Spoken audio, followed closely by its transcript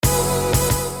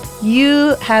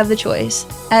You have the choice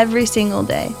every single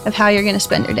day of how you're going to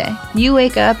spend your day. You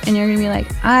wake up and you're going to be like,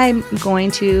 I'm going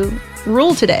to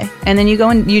rule today. And then you go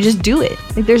and you just do it.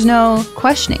 Like, there's no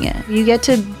questioning it. You get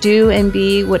to do and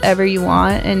be whatever you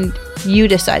want, and you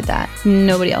decide that.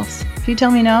 Nobody else. If you tell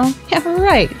me no, yeah,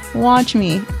 right. Watch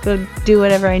me go do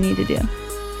whatever I need to do.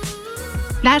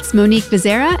 That's Monique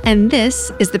Becerra, and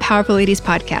this is the Powerful Ladies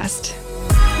Podcast.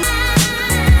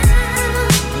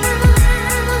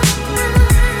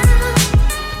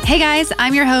 Hey guys,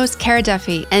 I'm your host, Cara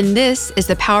Duffy, and this is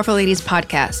the Powerful Ladies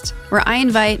Podcast, where I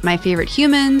invite my favorite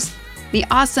humans, the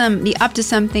awesome, the up to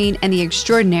something, and the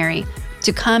extraordinary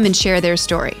to come and share their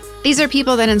story. These are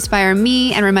people that inspire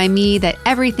me and remind me that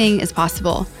everything is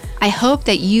possible. I hope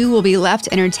that you will be left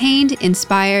entertained,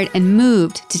 inspired, and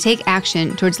moved to take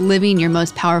action towards living your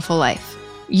most powerful life.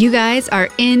 You guys are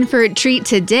in for a treat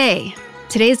today.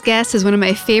 Today's guest is one of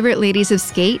my favorite ladies of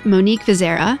skate, Monique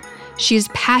Becerra. She's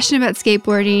passionate about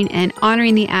skateboarding and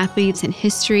honoring the athletes and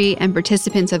history and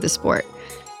participants of the sport.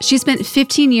 She spent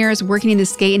 15 years working in the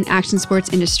skate and action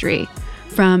sports industry,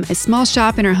 from a small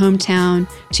shop in her hometown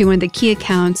to one of the key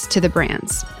accounts to the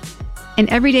brands. And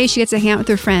every day she gets to hang out with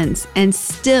her friends and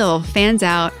still fans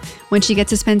out when she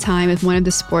gets to spend time with one of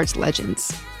the sport's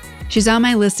legends. She's on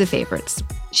my list of favorites.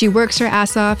 She works her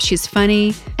ass off, she's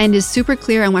funny, and is super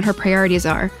clear on what her priorities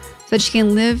are so that she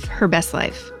can live her best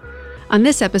life. On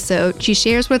this episode, she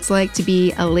shares what it's like to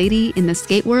be a lady in the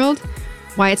skate world,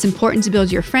 why it's important to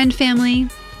build your friend family,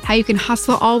 how you can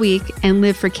hustle all week and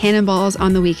live for cannonballs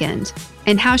on the weekend,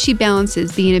 and how she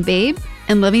balances being a babe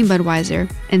and loving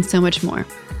Budweiser, and so much more.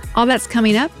 All that's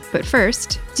coming up, but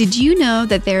first, did you know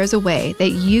that there is a way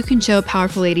that you can show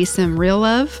Powerful Ladies some real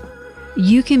love?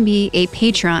 You can be a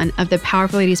patron of the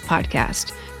Powerful Ladies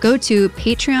Podcast. Go to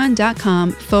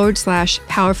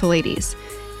patreon.com/Powerful Ladies.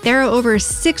 There are over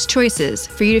 6 choices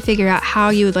for you to figure out how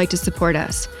you would like to support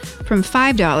us, from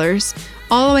 $5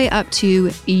 all the way up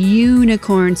to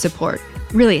unicorn support.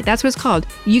 Really, that's what it's called.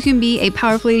 You can be a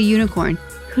Powerful Lady unicorn.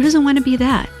 Who doesn't want to be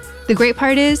that? The great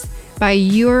part is, by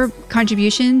your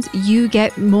contributions, you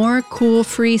get more cool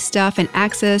free stuff and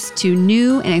access to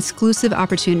new and exclusive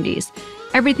opportunities.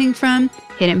 Everything from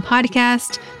hidden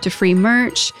podcast to free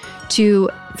merch to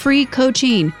free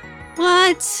coaching.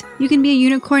 What? You can be a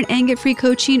unicorn and get free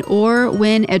coaching or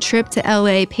win a trip to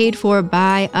LA paid for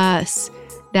by us.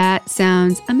 That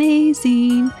sounds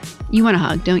amazing. You want a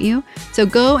hug, don't you? So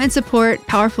go and support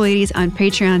Powerful Ladies on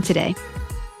Patreon today.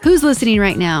 Who's listening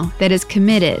right now that is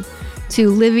committed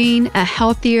to living a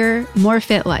healthier, more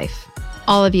fit life?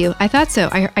 All of you. I thought so.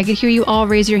 I could hear you all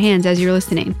raise your hands as you're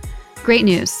listening. Great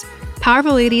news.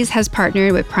 Powerful Ladies has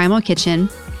partnered with Primal Kitchen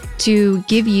to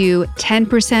give you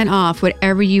 10% off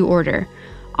whatever you order.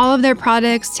 All of their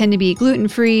products tend to be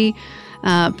gluten-free,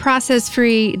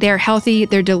 process-free, they're healthy,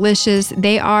 they're delicious.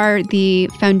 They are the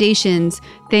foundations,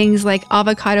 things like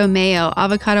avocado mayo,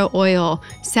 avocado oil,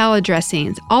 salad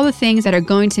dressings, all the things that are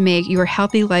going to make your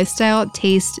healthy lifestyle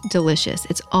taste delicious.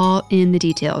 It's all in the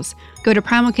details. Go to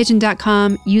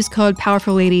primalkitchen.com, use code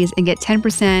PowerfulLadies, and get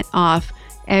 10% off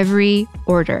every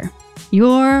order.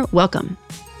 You're welcome.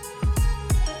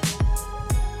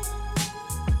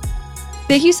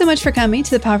 Thank you so much for coming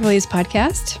to the Powerful Ladies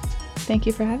Podcast. Thank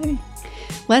you for having me.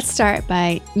 Let's start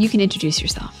by, you can introduce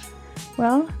yourself.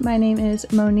 Well, my name is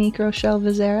Monique Rochelle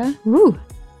Becerra. Woo!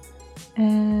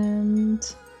 And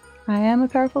I am a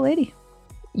powerful lady.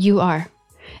 You are.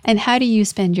 And how do you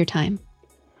spend your time?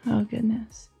 Oh,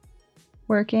 goodness.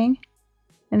 Working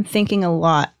and thinking a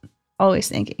lot. Always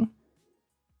thinking.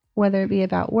 Whether it be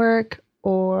about work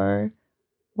or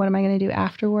what am I going to do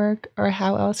after work or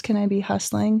how else can I be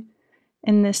hustling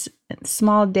in this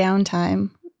small downtime.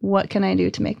 What can I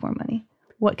do to make more money?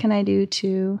 What can I do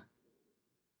to,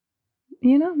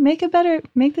 make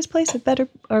this place a better,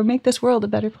 or make this world a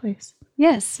better place?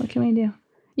 Yes. What can we do?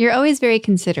 You're always very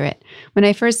considerate. When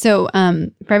I first, for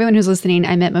everyone who's listening,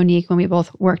 I met Monique when we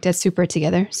both worked at Super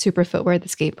together, Super Footwear, the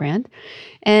skate brand.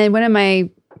 And one of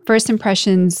my first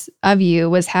impressions of you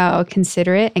was how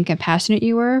considerate and compassionate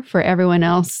you were for everyone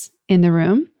else in the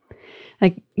room.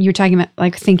 Like you're talking about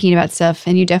like thinking about stuff,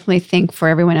 and you definitely think for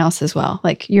everyone else as well.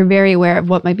 Like you're very aware of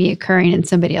what might be occurring in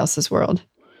somebody else's world.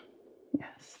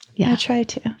 Yes. Yeah. I try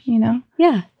to,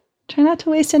 Yeah. Try not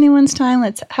to waste anyone's time.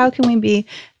 How can we be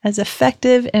as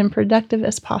effective and productive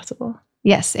as possible?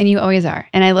 Yes. And you always are.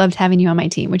 And I loved having you on my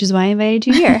team, which is why I invited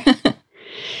you here.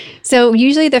 So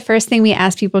usually the first thing we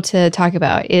ask people to talk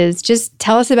about is just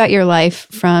tell us about your life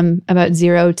from about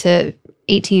 0 to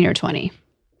 18 or 20.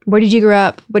 Where did you grow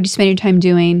up? What did you spend your time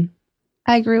doing?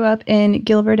 I grew up in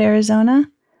Gilbert, Arizona.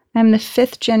 I'm the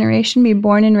 5th generation to be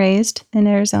born and raised in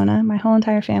Arizona. My whole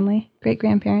entire family,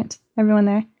 great-grandparents, everyone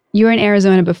there. You were in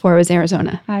Arizona before it was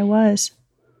Arizona. I was.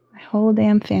 My whole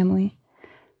damn family.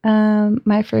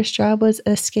 My first job was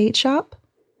a skate shop,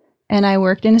 and I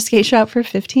worked in a skate shop for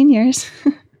 15 years.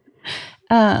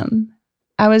 I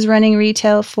was running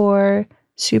retail for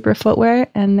Super Footwear,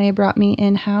 and they brought me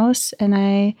in-house, and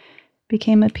I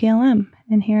became a PLM.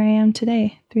 And here I am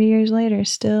today, 3 years later,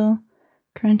 still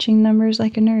crunching numbers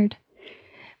like a nerd.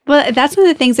 Well, that's one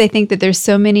of the things I think that there's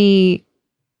so many,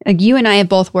 like you and I have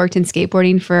both worked in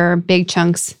skateboarding for big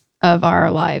chunks of our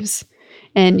lives.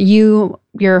 And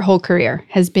your whole career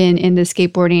has been in the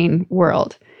skateboarding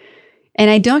world. And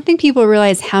I don't think people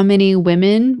realize how many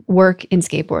women work in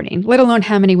skateboarding, let alone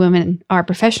how many women are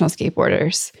professional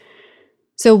skateboarders.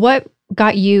 So what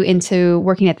got you into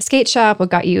working at the skate shop? What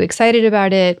got you excited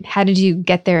about it? How did you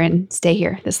get there and stay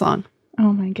here this long?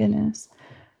 Oh my goodness.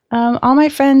 All my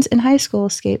friends in high school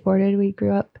skateboarded. We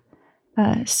grew up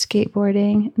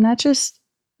skateboarding, and that's just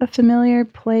a familiar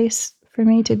place for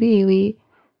me to be. We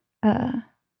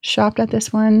shopped at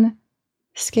this one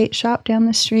skate shop down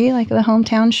the street, like the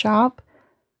hometown shop.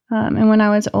 And when I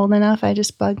was old enough, I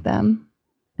just bugged them.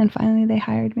 And finally they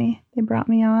hired me. They brought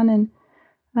me on, and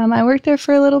I worked there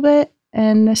for a little bit.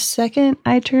 And the second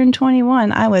I turned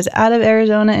 21, I was out of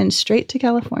Arizona and straight to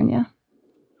California.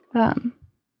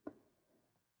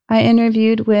 I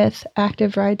interviewed with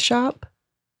Active Ride Shop,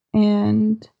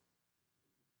 and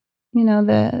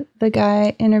the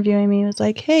guy interviewing me was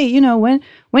like, "Hey, when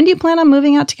do you plan on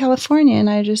moving out to California?" And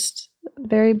I just,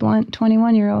 very blunt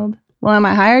 21-year-old, "Well, am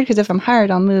I hired? Because if I'm hired,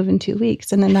 I'll move in 2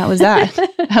 weeks." And then that was that.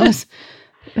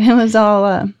 It was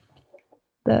all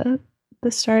the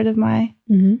start of my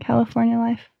California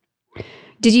life.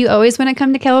 Did you always want to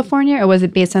come to California, or was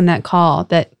it based on that call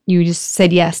that you just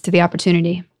said yes to the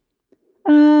opportunity?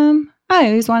 I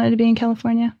always wanted to be in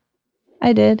California.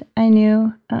 I did. I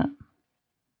knew. I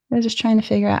was just trying to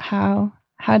figure out how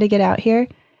to get out here.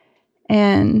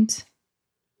 And,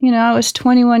 I was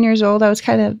 21 years old. I was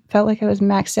felt like I was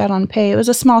maxed out on pay. It was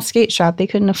a small skate shop. They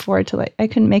couldn't afford to, I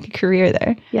couldn't make a career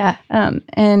there. Yeah.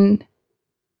 And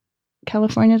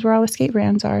California is where all the skate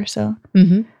brands are. So,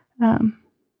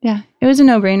 yeah, it was a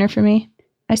no-brainer for me.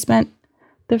 I spent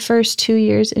the first 2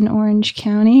 years in Orange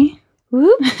County.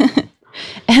 Woo.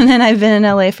 And then I've been in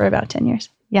LA for about 10 years.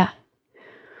 Yeah.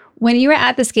 When you were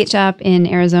at the skate shop in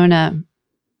Arizona,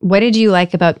 what did you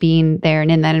like about being there and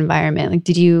in that environment? Like,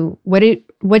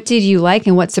 what did you like,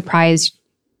 and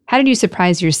how did you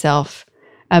surprise yourself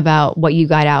about what you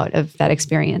got out of that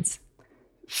experience?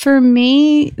 For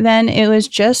me, then it was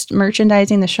just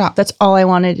merchandising the shop. That's all I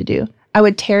wanted to do. I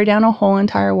would tear down a whole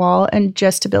entire wall and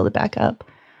just to build it back up.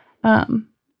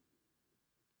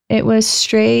 It was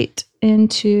straight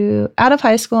out of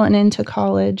high school and into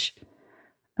college.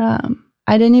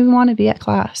 I didn't even want to be at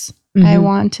class. I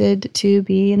wanted to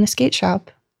be in the skate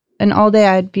shop. And all day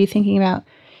I'd be thinking about,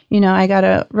 I got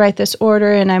to write this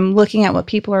order, and I'm looking at what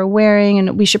people are wearing,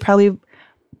 and we should probably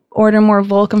order more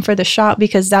Volcom for the shop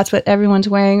because that's what everyone's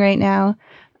wearing right now.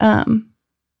 And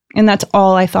that's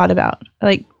all I thought about.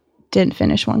 I didn't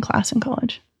finish one class in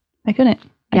college. I couldn't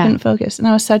focus. And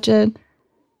I was such a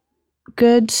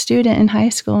good student in high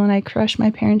school, and I crushed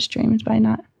my parents' dreams by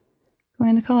not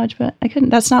going to college, but I couldn't.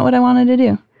 That's not what I wanted to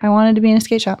do. I wanted to be in a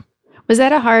skate shop. Was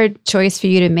that a hard choice for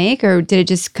you to make, or did it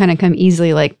just kind of come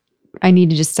easily, like, I need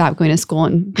to just stop going to school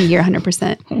and be here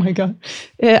 100%? Oh my God.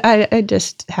 I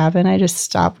just haven't. I just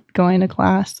stopped going to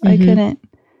class. I couldn't.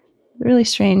 Really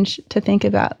strange to think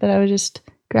about that I was just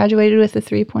graduated with a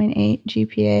 3.8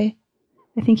 GPA.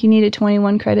 I think you needed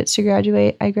 21 credits to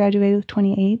graduate. I graduated with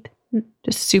 28.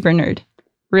 Just super nerd.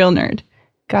 Real nerd.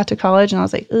 Got to college and I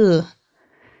was like, ugh.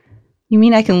 You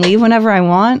mean I can leave whenever I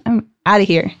want? I'm out of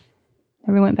here.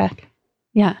 Never went back.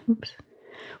 Yeah. Oops.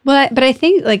 Well, but I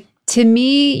think, to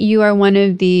me, you are one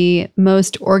of the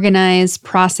most organized,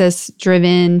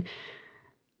 process-driven,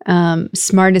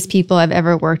 smartest people I've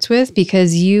ever worked with,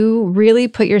 because you really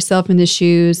put yourself in the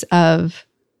shoes of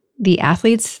the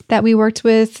athletes that we worked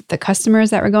with, the customers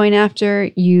that we're going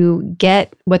after. You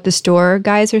get what the store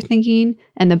guys are thinking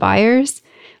and the buyers.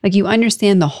 You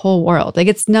understand the whole world.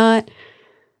 It's not,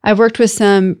 I've worked with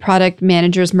some product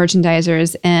managers,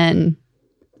 merchandisers, and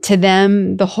to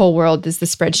them, the whole world is the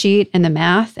spreadsheet and the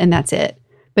math, and that's it.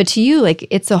 But to you,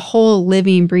 it's a whole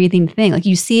living, breathing thing.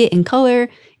 You see it in color,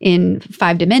 in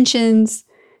 5 dimensions.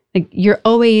 You're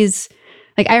always,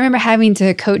 I remember having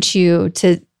to coach you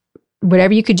to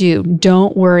whatever you could do,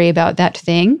 don't worry about that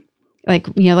thing.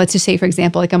 Let's just say, for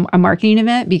example, a marketing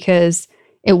event, because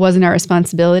it wasn't our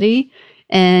responsibility.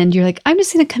 And you're like, I'm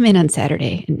just going to come in on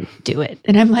Saturday and do it.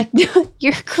 And I'm like,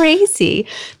 you're crazy.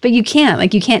 But you can't.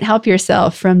 Like, you can't help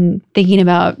yourself from thinking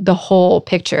about the whole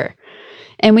picture.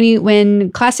 And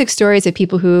when classic stories of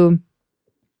people who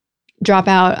drop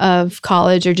out of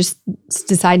college or just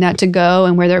decide not to go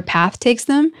and where their path takes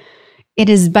them, it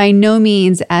is by no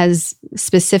means as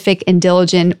specific and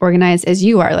diligent, organized as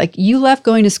you are. Like, you left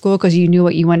going to school because you knew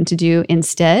what you wanted to do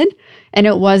instead. And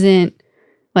it wasn't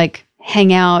like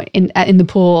hang out in the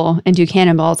pool and do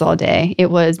cannonballs all day.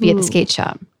 It was be at the skate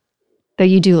shop. Though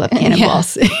you do love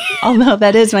cannonballs. Yeah. Although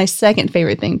that is my second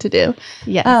favorite thing to do.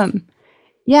 Yes.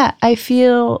 Yeah, I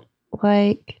feel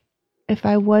like if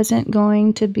I wasn't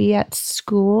going to be at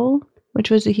school,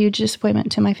 which was a huge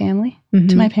disappointment to my family,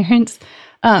 to my parents,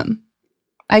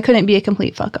 I couldn't be a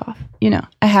complete fuck off. You know,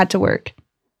 I had to work.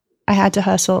 I had to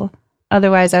hustle.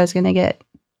 Otherwise, I was going to get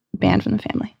banned from the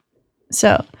family.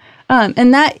 So,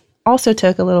 and that also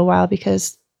took a little while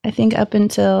because I think up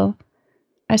until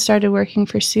I started working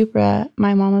for Supra,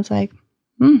 my mom was like,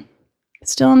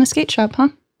 still in the skate shop, huh?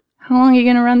 How long are you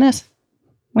going to run this?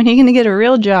 When are you going to get a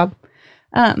real job?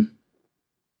 Now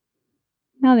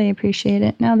they appreciate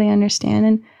it. Now they understand.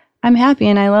 And I'm happy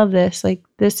and I love this. Like,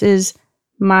 this is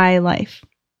my life.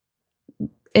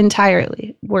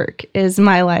 Entirely. Work is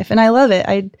my life. And I love it.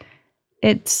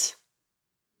 It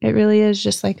really is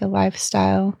just like a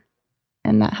lifestyle.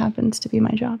 And that happens to be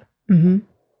my job. Mm-hmm.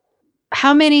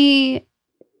 How many...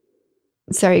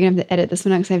 Sorry, you're going to have to edit this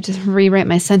one out because I have to rewrite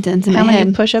my sentence in my head. How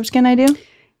many push-ups can I do?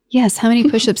 Yes. How many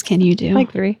push-ups can you do?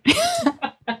 Like 3.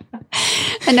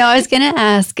 I know. I was going to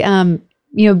ask,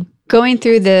 going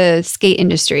through the skate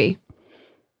industry,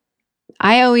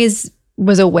 I always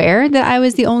was aware that I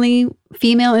was the only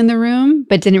female in the room,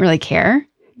 but didn't really care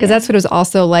because that's what it was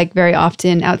also like very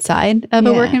often outside of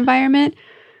a work environment.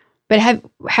 But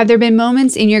have there been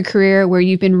moments in your career where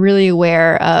you've been really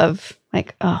aware of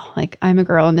like, oh, like I'm a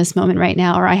girl in this moment right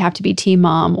now, or I have to be team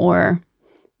mom, or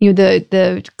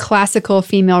the classical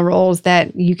female roles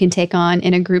that you can take on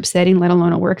in a group setting, let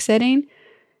alone a work setting?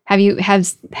 Have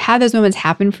had those moments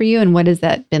happen for you, and what has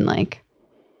that been like?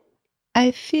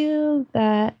 I feel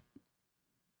that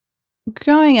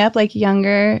growing up, like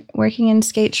younger, working in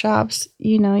skate shops,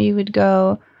 you would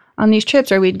go on these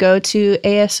trips, or we'd go to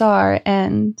ASR,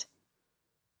 and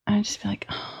I'd just be like,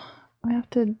 oh,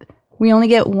 we only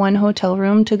get one hotel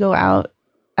room to go out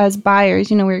as buyers.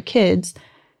 We were kids.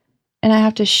 And I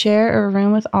have to share a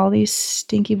room with all these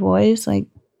stinky boys. Like,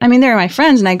 I mean, they're my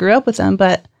friends and I grew up with them,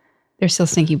 but they're still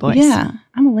stinky boys. Yeah,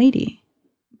 I'm a lady.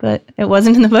 But it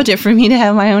wasn't in the budget for me to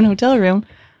have my own hotel room.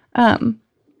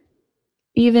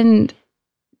 Even,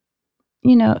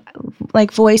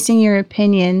 like voicing your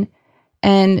opinion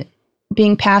and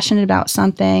being passionate about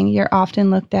something, you're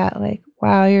often looked at like,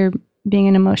 wow, you're being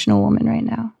an emotional woman right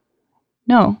now.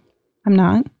 No, I'm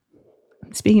not.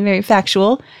 I'm speaking very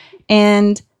factual.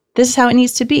 And this is how it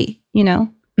needs to be,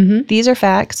 Mm-hmm. These are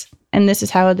facts, and this is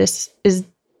how this is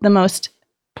the most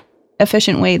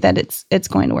efficient way that it's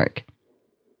going to work.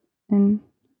 And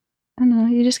I don't know,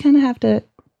 you just kind of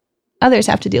others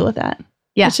have to deal with that.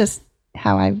 Yeah. It's just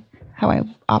how I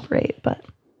operate, but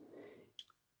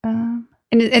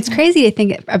and it's crazy to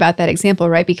think about that example,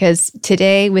 right? Because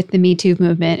today with the Me Too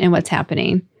movement and what's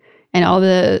happening and all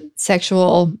the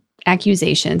sexual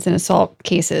accusations and assault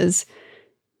cases,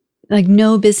 like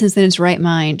no business in its right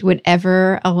mind would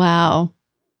ever allow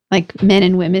like men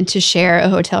and women to share a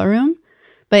hotel room.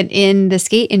 But in the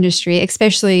skate industry,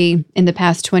 especially in the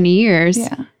past 20 years,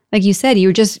 like you said,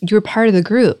 you were part of the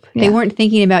group. Yeah. They weren't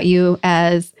thinking about you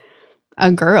as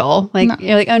a girl. Like,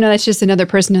 you're like, oh no, that's just another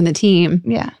person on the team.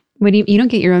 Yeah. When you don't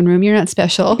get your own room, you're not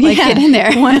special. Like, get in there.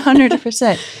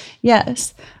 100%.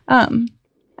 Yes. And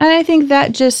I think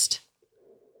that just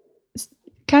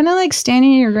kind of like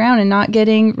standing your ground and not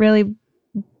getting really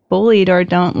bullied, or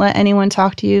don't let anyone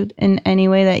talk to you in any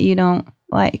way that you don't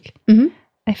like. Mm-hmm.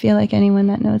 I feel like anyone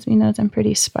that knows me knows I'm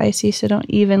pretty spicy, so don't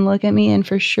even look at me, and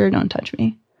for sure don't touch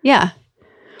me. Yeah.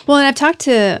 Well, and I've talked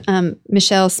to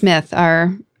Michelle Smith,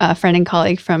 our friend and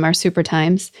colleague from our Super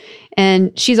Times,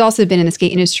 and she's also been in the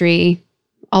skate industry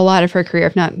a lot of her career,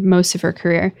 if not most of her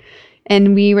career.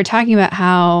 And we were talking about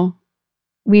how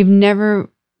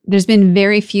there's been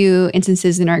very few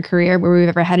instances in our career where we've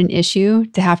ever had an issue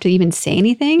to have to even say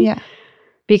anything. Yeah.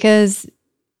 Because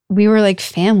we were like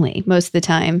family most of the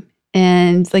time.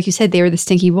 And like you said, they were the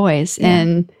stinky boys. Yeah.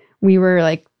 And we were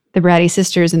like the bratty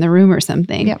sisters in the room or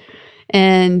something. Yep.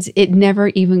 And it never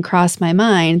even crossed my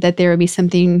mind that there would be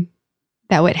something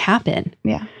that would happen.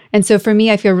 Yeah. And so for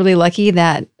me, I feel really lucky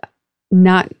that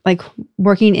not like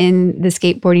working in the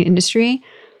skateboarding industry,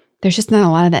 there's just not a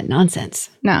lot of that nonsense.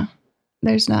 No.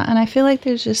 There's not. And I feel like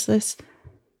there's just this,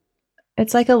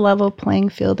 it's like a level playing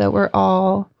field that we're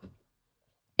all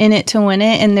in it to win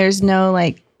it. And there's no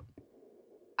like,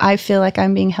 I feel like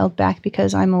I'm being held back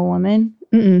because I'm a woman.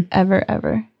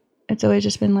 Ever. It's always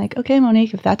just been like, okay,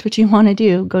 Monique, if that's what you want to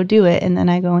do, go do it. And then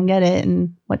I go and get it.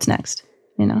 And what's next?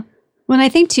 You know? Well, I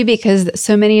think too, because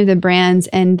so many of the brands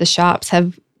and the shops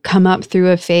have come up through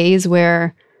a phase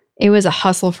where it was a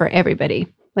hustle for everybody.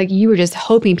 Like you were just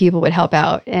hoping people would help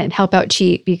out and help out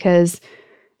cheap because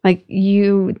like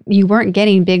you weren't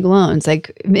getting big loans. Like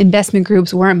investment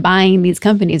groups weren't buying these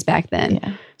companies back then.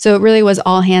 Yeah. So it really was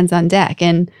all hands on deck.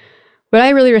 And what I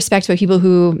really respect about people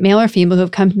who, male or female, who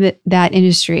have come to that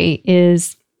industry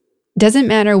is, doesn't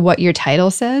matter what your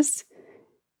title says,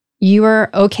 you are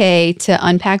okay to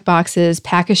unpack boxes,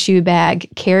 pack a shoe bag,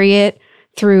 carry it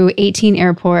through 18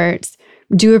 airports,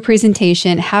 do a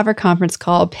presentation, have a conference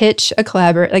call, pitch a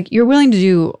collaborate. Like you're willing to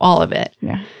do all of it.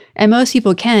 Yeah. And most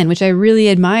people can, which I really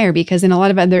admire because in a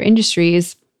lot of other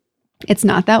industries, it's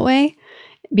not that way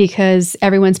because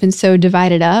everyone's been so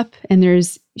divided up and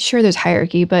there's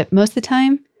hierarchy, but most of the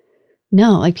time,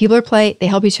 no, like people are polite, they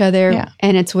help each other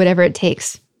and it's whatever it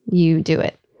takes, you do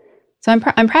it. So I'm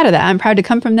proud of that. I'm proud to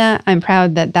come from that. I'm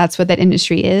proud that that's what that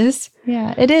industry is.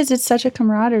 Yeah, it is. It's such a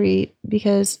camaraderie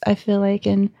because I feel like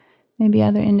in maybe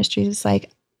other industries, it's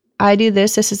like, I do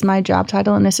this is my job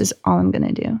title, and this is all I'm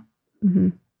going to do. Mm-hmm.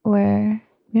 Where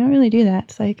we don't really do that.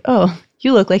 It's like, oh,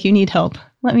 you look like you need help.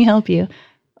 Let me help you.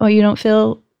 Oh, you don't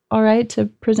feel all right to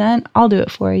present? I'll do it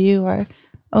for you. Or,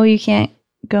 oh, you can't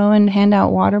go and hand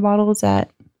out water bottles at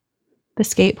the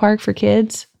skate park for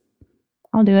kids?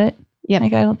 I'll do it. Yeah,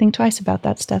 like I don't think twice about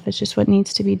that stuff. It's just what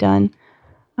needs to be done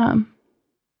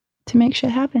to make shit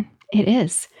happen. It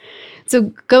is.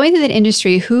 So going through that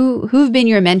industry, who've been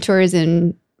your mentors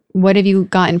and what have you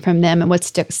gotten from them and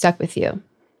what's stuck with you?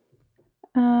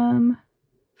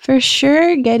 For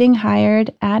sure, getting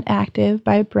hired at Active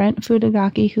by Brent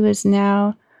Futagaki, who is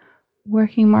now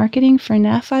working marketing for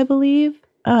Neff, I believe.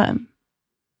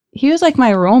 He was like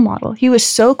my role model. He was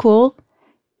so cool.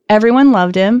 Everyone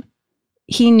loved him.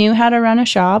 He knew how to run a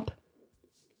shop.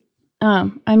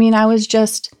 I mean, I was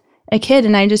just a kid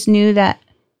and I just knew that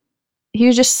he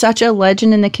was just such a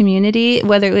legend in the community,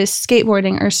 whether it was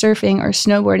skateboarding or surfing or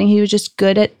snowboarding. He was just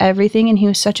good at everything and he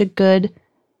was such a good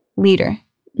leader.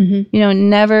 Mm-hmm. You know,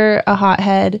 never a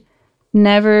hothead,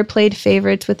 never played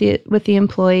favorites with the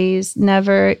employees,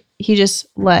 he just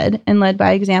led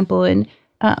by example. And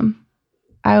I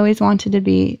always wanted to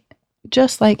be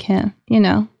just like him, you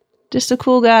know, just a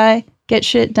cool guy, get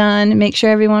shit done, make sure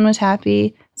everyone was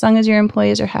happy, as long as your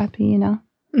employees are happy, you know.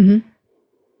 Mm-hmm.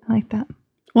 I like that.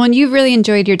 Well, and you've really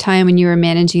enjoyed your time when you were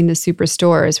managing the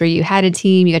superstores where you had a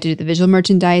team, you got to do the visual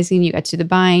merchandising, you got to do the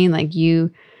buying, like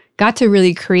you got to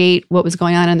really create what was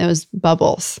going on in those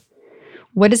bubbles.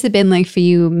 What has it been like for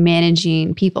you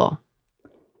managing people?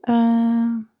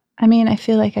 I mean, I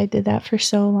feel like I did that for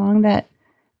so long that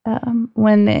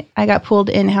when I got pulled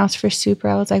in-house for Super,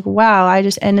 I was like, wow, I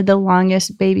just ended the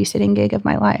longest babysitting gig of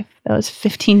my life. That was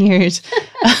 15 years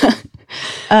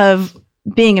of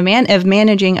being of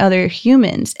managing other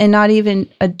humans, and not even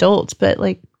adults, but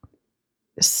like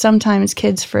sometimes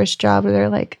kids' first job where they're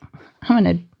like, I'm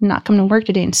going to not come to work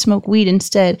today and smoke weed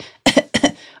instead.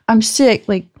 I'm sick,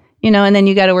 like, you know, and then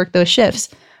you got to work those shifts.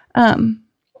 I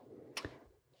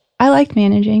liked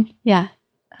managing. Yeah.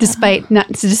 Despite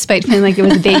feeling like it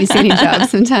was a babysitting job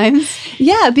sometimes.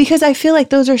 Yeah, because I feel like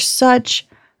those are such,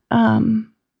 you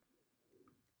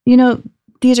know,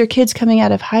 these are kids coming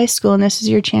out of high school, and this is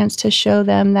your chance to show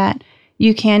them that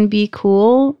you can be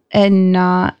cool and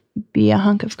not be a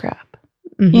hunk of crap.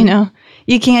 Mm-hmm. You know,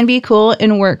 you can be cool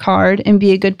and work hard and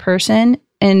be a good person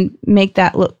and make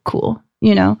that look cool,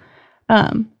 you know.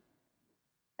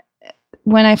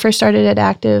 When I first started at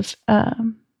Active,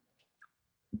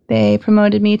 they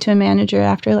promoted me to a manager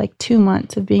after like 2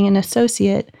 months of being an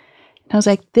associate. And I was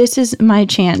like, this is my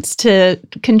chance to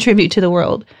contribute to the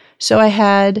world. So I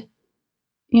had,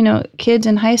 you know, kids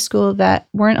in high school that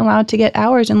weren't allowed to get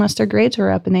hours unless their grades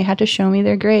were up, and they had to show me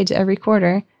their grades every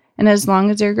quarter. And as long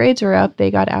as their grades were up,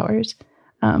 they got hours.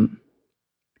 I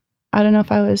don't know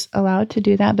if I was allowed to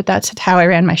do that, but that's how I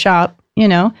ran my shop. You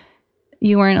know,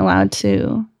 you weren't allowed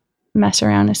to mess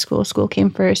around at school. School came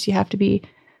first. You have to be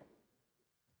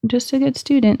just a good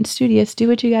student, studious, do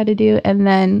what you got to do. And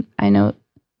then I know,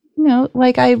 you know,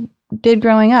 like I did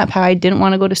growing up, how I didn't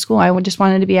want to go to school. I just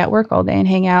wanted to be at work all day and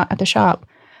hang out at the shop.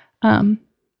 I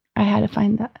had to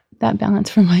find that balance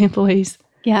for my employees.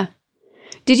 Yeah.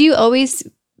 Did you always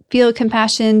feel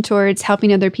compassion towards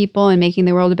helping other people and making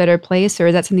the world a better place, or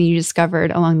is that something you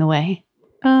discovered along the way?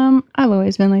 I've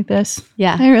always been like this.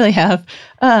 Yeah. I really have.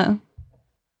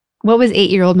 What was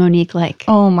 8-year-old Monique like?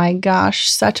 Oh my gosh,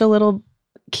 such a little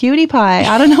cutie pie.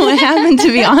 I don't know what happened,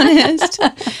 to be honest.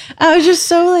 I was just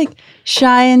so like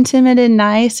shy and timid and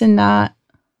nice and not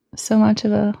so much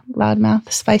of a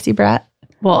loudmouth, spicy brat.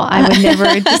 Well, I would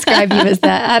never describe you as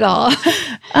that at all.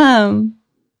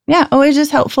 Yeah, always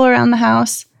just helpful around the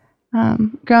house.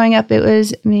 Growing up, it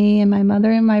was me and my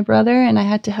mother and my brother, and I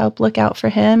had to help look out for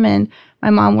him. And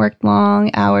my mom worked long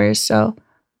hours, so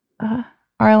our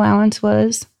allowance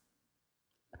was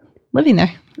living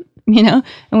there, and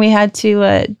we had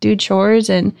to do chores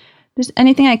and just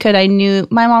anything I could. I knew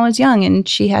my mom was young, and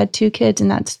she had 2 kids, and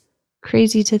that's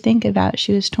crazy to think about.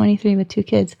 She was 23 with 2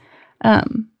 kids.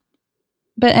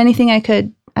 But anything I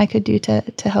could do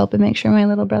to help and make sure my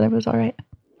little brother was all right.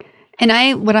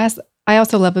 And what I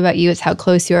also love about you is how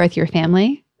close you are with your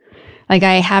family. Like,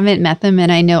 I haven't met them,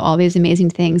 and I know all these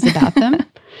amazing things about them.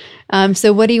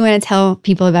 So what do you want to tell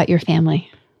people about your family?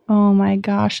 Oh my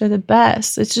gosh, they're the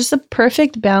best. It's just a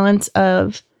perfect balance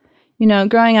of,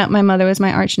 growing up, my mother was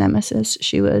my arch nemesis.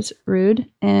 She was rude,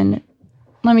 and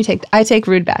I take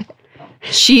rude back.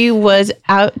 She was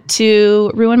out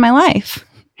to ruin my life.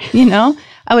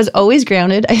 I was always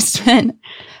grounded. I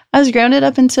was grounded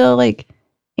up until like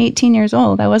 18 years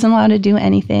old. I wasn't allowed to do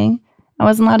anything. I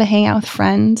wasn't allowed to hang out with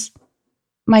friends.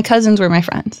 My cousins were my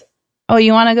friends. Oh,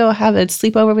 you want to go have a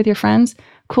sleepover with your friends?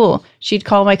 Cool. She'd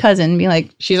call my cousin and be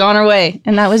like, she's on her way.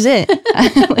 And that was it.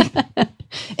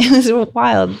 It was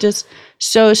wild, just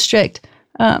so strict.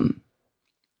 But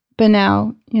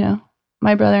now,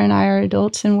 my brother and I are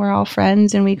adults and we're all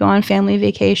friends and we go on family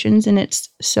vacations and it's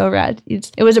so rad.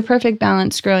 It was a perfect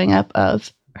balance growing up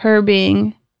of her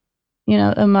being,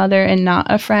 a mother and not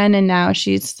a friend. And now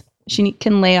she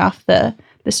can lay off the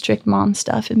strict mom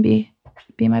stuff and be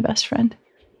my best friend.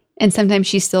 And sometimes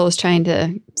she still is trying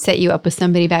to set you up with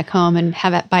somebody back home and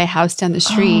buy a house down the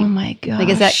street. Oh my gosh.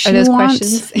 Like, are those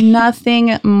questions?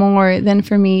 Nothing more than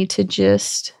for me to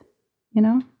just,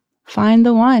 find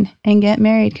the one and get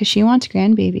married because she wants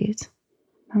grandbabies.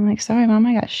 I'm like, sorry, Mom,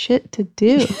 I got shit to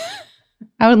do.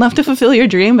 I would love to fulfill your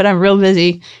dream, but I'm real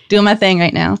busy doing my thing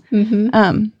right now.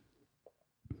 Mm-hmm.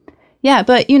 Yeah,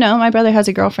 but, my brother has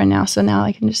a girlfriend now, so now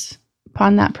I can just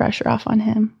pawn that pressure off on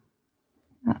him.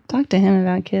 I'll talk to him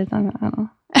about kids. I don't know.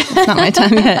 It's not my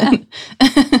time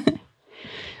yet.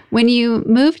 When you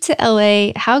moved to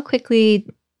LA, how quickly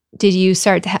did you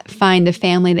start to find the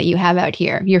family that you have out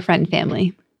here, your friend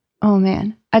family? Oh,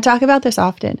 man. I talk about this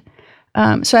often.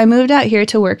 So I moved out here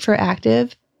to work for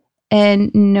Active,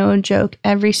 and no joke,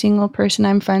 every single person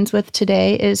I'm friends with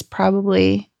today is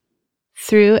probably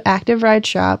through Active Ride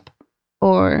Shop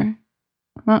or,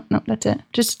 well, no, that's it.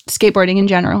 Just skateboarding in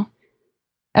general.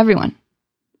 Everyone.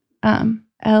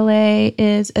 LA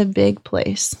is a big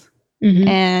place, mm-hmm.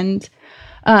 and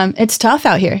it's tough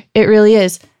out here. It really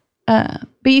is. But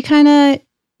you kind of,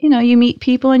 you meet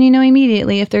people and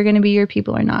immediately if they're going to be your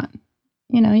people or not.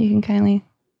 You can kind of,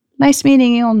 nice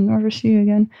meeting you, I'll never see you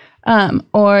again.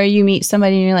 Or you meet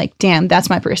somebody and you're like, damn, that's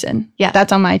my person. Yeah.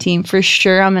 That's on my team. For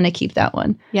sure, I'm going to keep that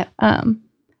one. Yeah.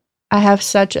 I have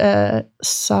such a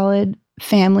solid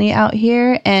family out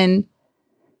here, and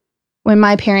when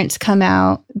my parents come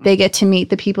out, they get to meet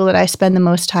the people that I spend the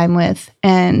most time with.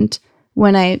 And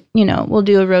when we'll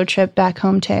do a road trip back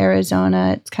home to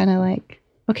Arizona, it's kind of like,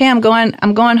 okay, I'm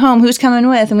going home. Who's coming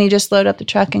with? And we just load up the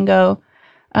truck and go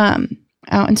out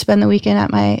and spend the weekend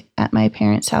at my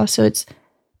parents' house. So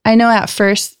I know at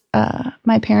first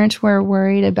my parents were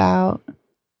worried about,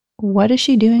 what is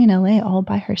she doing in LA all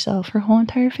by herself? Her whole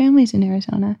entire family's in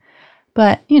Arizona.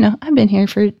 But, I've been here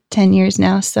for 10 years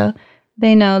now, so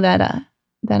they know that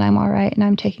I'm all right and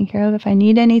I'm taken care of. If I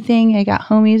need anything, I got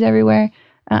homies everywhere.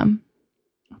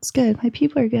 It's good. My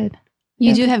people are good.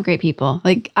 You do have great people.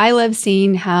 Like, I love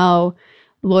seeing how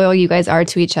loyal you guys are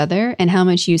to each other and how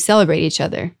much you celebrate each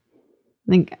other.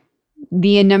 Like,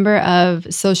 the number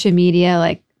of social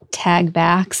media, tag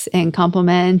backs and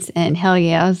compliments and hell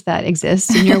yeahs that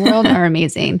exist in your world are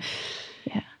amazing.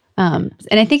 Yeah. And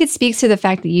I think it speaks to the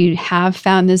fact that you have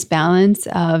found this balance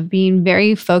of being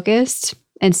very focused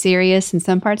and serious in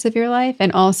some parts of your life.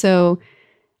 And also,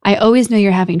 I always know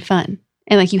you're having fun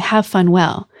and you have fun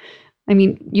well. I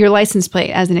mean, your license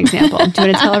plate as an example. Do you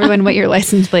want to tell everyone what your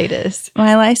license plate is?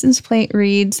 My license plate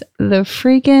reads The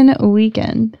Freaking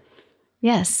Weekend.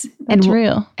 Yes. That's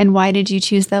real. And why did you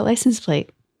choose that license plate?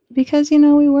 Because,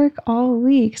 we work all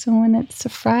week. So when it's a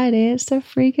Friday, it's a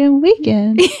freaking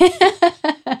weekend.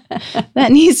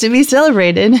 That needs to be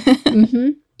celebrated.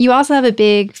 Mm-hmm. You also have a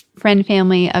big friend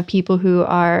family of people who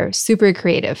are super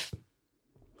creative.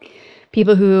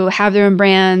 people who have their own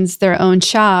brands, their own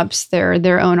shops, they're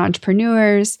their own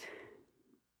entrepreneurs.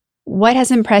 What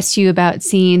has impressed you about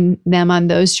seeing them on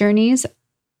those journeys,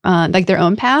 like their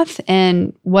own path?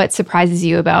 And what surprises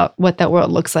you about what that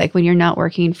world looks like when you're not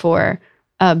working for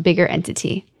a bigger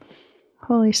entity?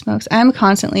 Holy smokes. I'm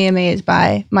constantly amazed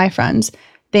by my friends.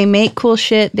 They make cool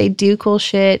shit. They do cool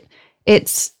shit.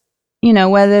 It's,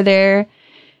 whether they're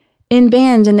in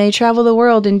bands and they travel the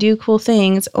world and do cool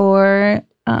things, or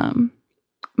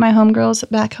my homegirls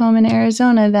back home in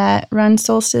Arizona that run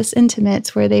Solstice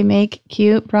Intimates, where they make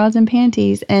cute bras and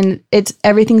panties, and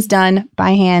everything's done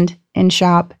by hand in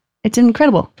shop. It's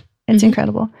incredible. It's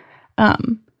incredible.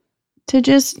 To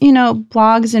just,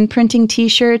 blogs and printing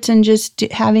t-shirts and just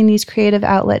having these creative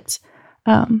outlets.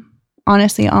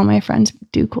 Honestly, all my friends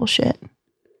do cool shit.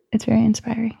 It's very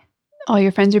inspiring. All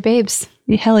your friends are babes.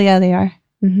 Hell yeah, they are.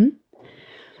 Mm-hmm.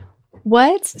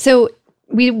 So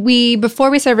we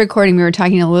before we started recording, we were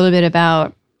talking a little bit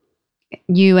about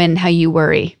you and how you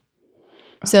worry.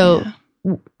 So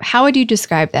how would you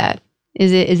describe that?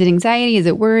 Is it anxiety? Is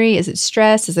it worry? Is it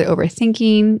stress? Is it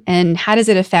overthinking? And how does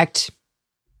it affect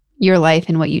your life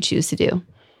and what you choose to do?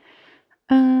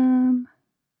 I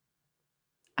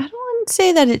don't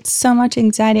say that it's so much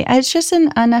anxiety. It's just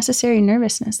an unnecessary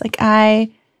nervousness. Like I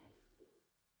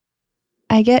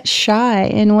get shy,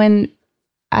 and when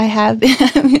I have,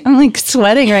 I'm like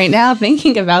sweating right now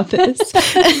thinking about this.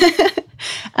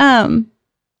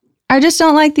 I just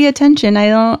don't like the attention.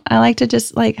 I like to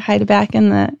just like hide back in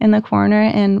the corner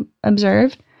and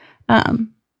observe.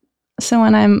 So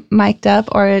when I'm mic'd up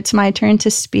or it's my turn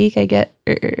to speak, I get.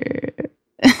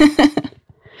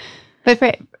 But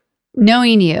for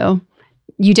knowing you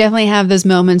definitely have those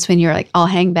moments when you're like, I'll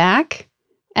hang back.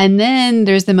 And then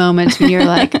there's the moments when you're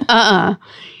like, and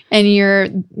you're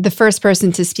the first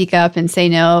person to speak up and say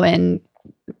no. And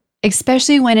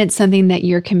especially when it's something that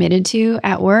you're committed to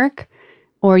at work,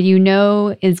 or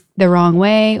is the wrong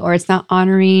way, or it's not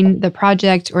honoring the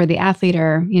project or the athlete,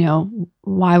 or,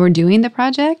 why we're doing the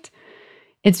project.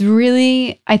 I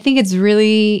think it's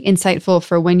really insightful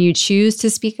for when you choose to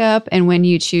speak up and when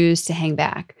you choose to hang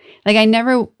back. Like, I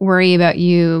never worry about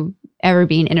you ever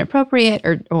being inappropriate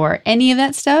or any of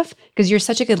that stuff, because you're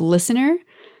such a good listener,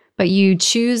 but you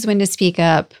choose when to speak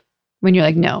up when you're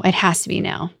like, no, it has to be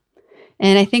now.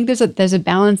 And I think there's a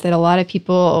balance that a lot of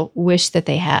people wish that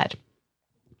they had.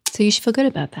 So you should feel good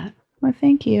about that. Well,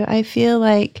 thank you. I feel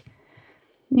like,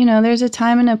 there's a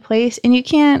time and a place, and you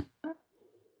can't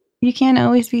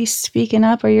always be speaking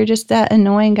up, or you're just that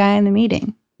annoying guy in the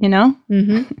meeting,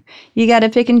 Mm-hmm. You got to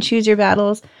pick and choose your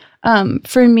battles.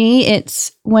 For me,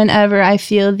 it's whenever I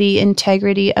feel the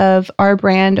integrity of our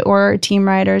brand or our team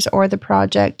riders or the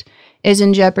project is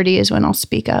in jeopardy is when I'll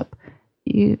speak up.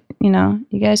 You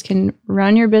guys can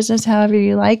run your business however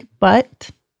you like,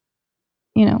 but,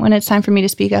 when it's time for me to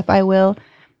speak up, I will.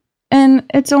 And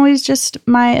it's always just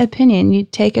my opinion. You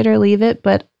take it or leave it,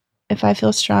 but if I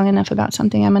feel strong enough about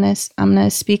something, I'm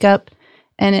gonna speak up,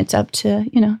 and it's up to,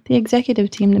 the executive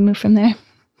team to move from there.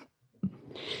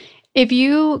 If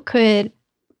you could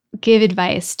give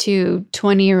advice to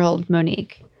 20-year-old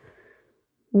Monique,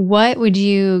 what would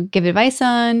you give advice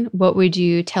on? What would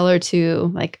you tell her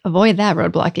to, like, avoid that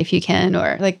roadblock if you can?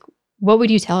 Or, like, what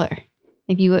would you tell her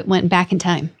if you went back in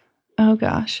time? Oh,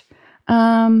 gosh.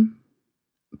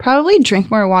 Probably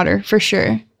drink more water, for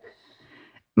sure.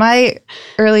 My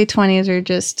early 20s are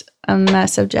just a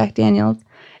mess of Jack Daniels.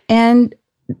 And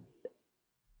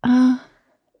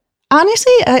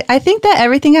honestly, I think that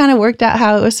everything kind of worked out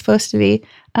how it was supposed to be.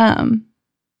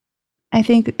 I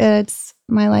think it's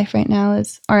my life right now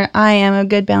I am a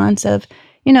good balance of,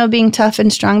 being tough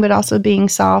and strong, but also being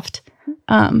soft,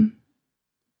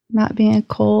 not being a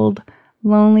cold,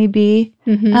 lonely bee.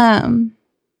 Mm-hmm.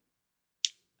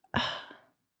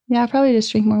 Yeah, probably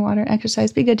just drink more water,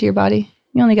 exercise, be good to your body.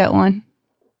 You only got one.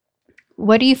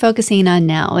 What are you focusing on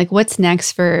now? Like, what's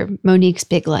next for Monique's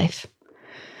big life?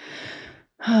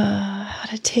 How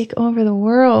to take over the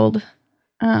world.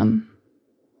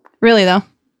 Really though,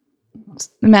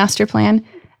 the master plan.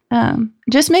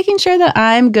 Just making sure that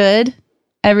I'm good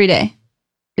every day.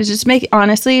 Is just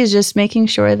making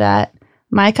sure that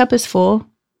my cup is full,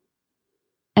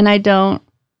 and I don't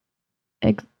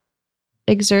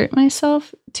exert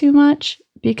myself too much,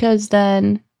 because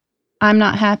then I'm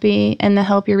not happy, and the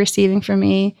help you're receiving from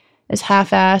me is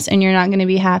half-assed, and you're not going to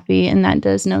be happy, and that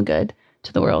does no good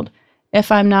to the world. If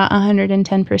I'm not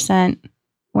 110%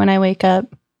 when I wake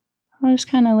up, I'll just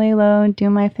kind of lay low and do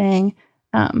my thing.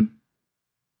 But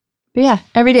yeah,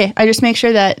 every day, I just make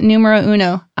sure that numero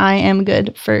uno, I am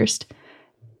good first.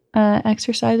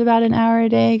 Exercise about an hour a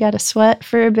day, got to sweat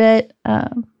for a bit.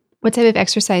 What type of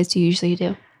exercise do you usually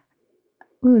do?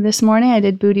 Ooh, this morning I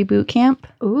did booty boot camp,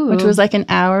 which was like an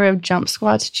hour of jump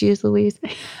squats. Jeez Louise.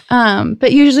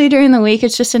 But usually during the week,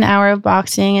 it's just an hour of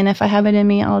boxing. And if I have it in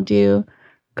me, I'll do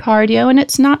cardio. And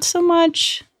it's not so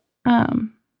much to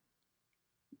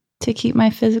keep my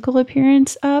physical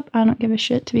appearance up. I don't give a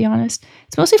shit, to be honest.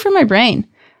 It's mostly for my brain.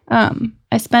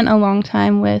 I spent a long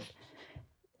time with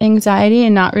anxiety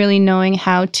and not really knowing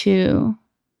how to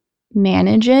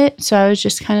manage it. So I was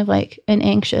just kind of like an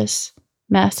anxious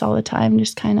mess all the time,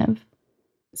 just kind of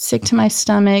sick to my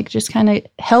stomach, just kind of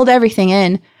held everything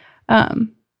in.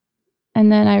 And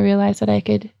then I realized that I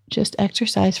could just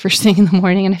exercise first thing in the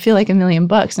morning, and I feel like $1 million.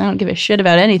 And I don't give a shit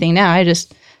about anything now. I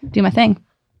just do my thing.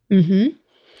 Mm-hmm.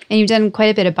 And you've done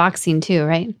quite a bit of boxing too,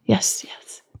 right? Yes.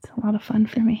 It's a lot of fun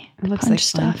for me. It looks like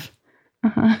stuff.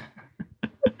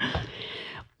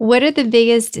 What are the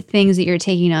biggest things that you're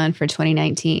taking on for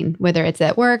 2019, whether it's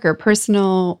at work or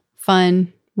personal,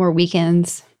 fun, more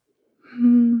weekends?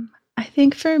 I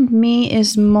think for me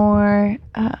is more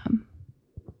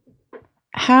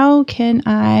how can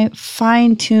I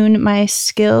fine tune my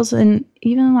skills? And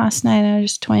even last night, I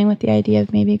was just toying with the idea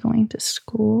of maybe going to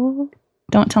school.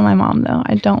 Don't tell my mom, though.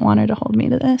 I don't want her to hold me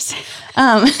to this.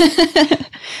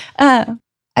 I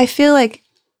feel like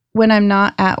when I'm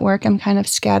not at work, I'm kind of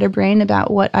scatterbrained about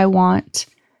what I want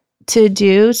to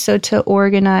do. So to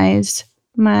organize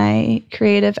my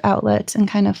creative outlets and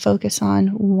kind of focus on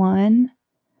one.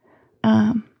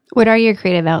 What are your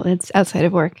creative outlets outside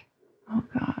of work? Oh,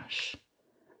 gosh.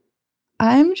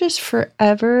 I'm just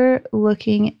forever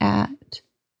looking at,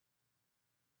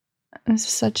 this is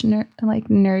such nerd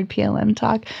PLM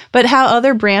talk, but how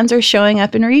other brands are showing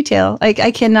up in retail. Like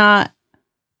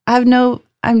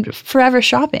I'm forever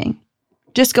shopping,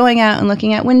 just going out and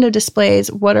looking at window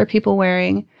displays. What are people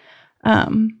wearing?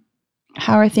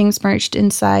 How are things merged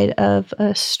inside of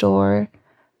a store?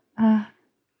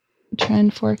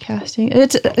 Trend forecasting.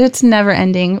 It's never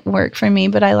ending work for me,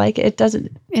 but I like it. It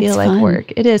doesn't feel like fun.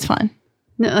 work. It is fun.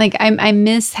 No, like I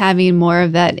miss having more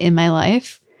of that in my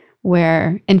life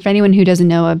where, and for anyone who doesn't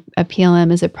know, a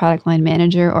PLM is a product line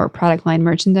manager or product line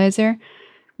merchandiser,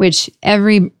 which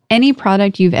any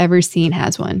product you've ever seen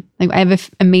has one. Like I have an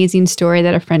amazing story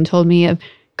that a friend told me of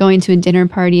going to a dinner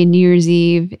party on New Year's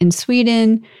Eve in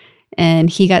Sweden, and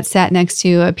he got sat next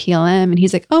to a PLM, and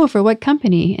he's like, "Oh, for what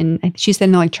company?" And she said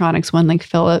an electronics one, like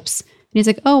Philips. And he's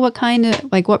like, "Oh, what kind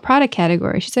of, like what product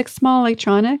category?" She's like, "Small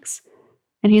electronics."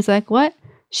 And he's like, "What?"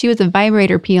 She was a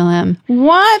vibrator PLM.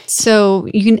 What? So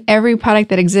every product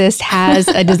that exists has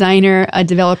a designer, a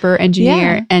developer,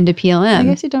 engineer, and a PLM. I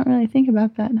guess you don't really think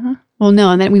about that, huh? Well, no.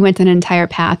 And then we went down an entire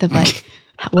path of like,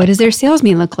 what does their sales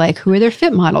mean look like? Who are their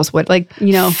fit models? What, like,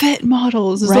 fit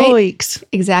models, right? Zoiks.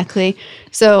 Exactly.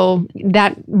 So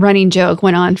that running joke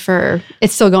went on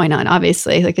it's still going on,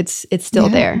 obviously. Like it's still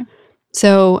there.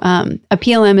 So a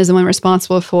PLM is the one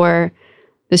responsible for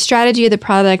the strategy of the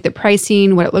product, the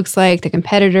pricing, what it looks like, the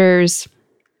competitors,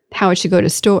 how it should go to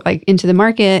store, like into the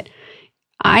market.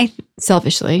 I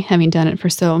selfishly, having done it for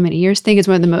so many years, think it's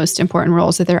one of the most important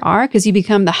roles that there are, because you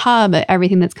become the hub of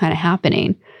everything that's kind of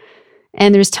happening.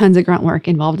 And there's tons of grunt work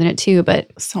involved in it too,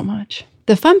 but so much.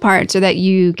 The fun parts are that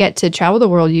you get to travel the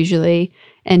world usually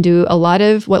and do a lot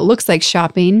of what looks like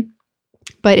shopping,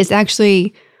 but it's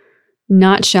actually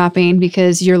not shopping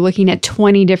because you're looking at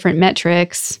 20 different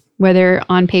metrics, whether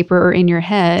on paper or in your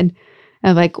head,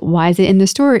 of like, why is it in the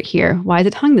store here? Why is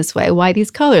it hung this way? Why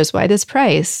these colors? Why this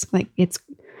price? Like, it's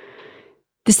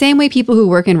the same way people who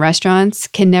work in restaurants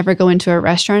can never go into a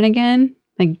restaurant again.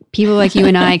 Like people like you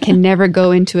and I can never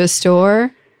go into a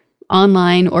store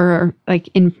online or like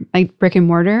in like brick and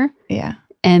mortar. Yeah.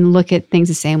 And look at things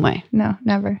the same way. No,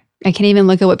 never. I can't even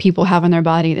look at what people have on their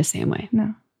body the same way.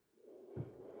 No.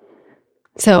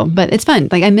 So, but it's fun.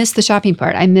 Like I miss the shopping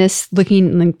part. I miss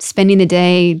looking, like spending the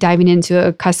day diving into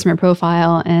a customer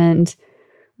profile and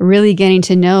really getting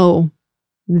to know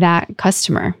that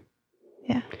customer.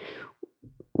 Yeah.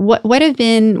 What have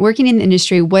been, working in the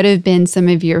industry, what have been some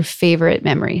of your favorite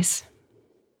memories?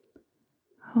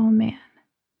 Oh man.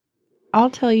 I'll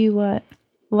tell you what.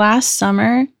 Last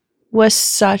summer was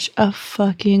such a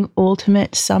fucking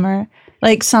ultimate summer.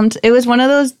 Like it was one of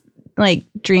those like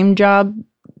dream job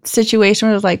situation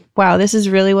where it was like, wow, this is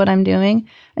really what I'm doing.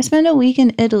 I spent a week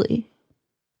in Italy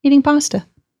eating pasta.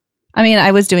 I mean,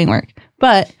 I was doing work,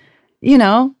 but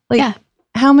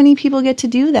how many people get to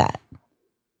do that?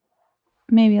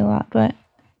 Maybe a lot, but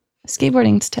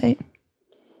skateboarding's tight.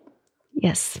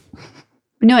 Yes.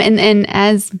 No, and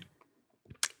as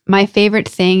my favorite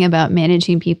thing about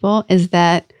managing people is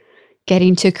that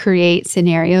getting to create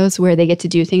scenarios where they get to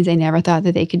do things they never thought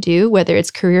that they could do, whether it's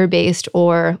career-based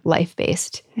or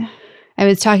life-based. Yeah. I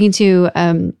was talking to,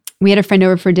 we had a friend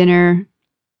over for dinner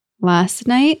last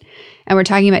night, and we're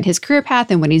talking about his career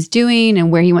path and what he's doing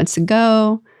and where he wants to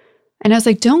go. And I was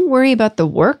like, don't worry about the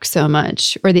work so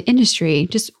much or the industry.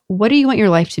 Just what do you want your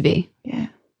life to be? Yeah.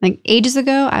 Like ages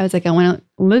ago, I was like, I want to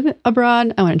live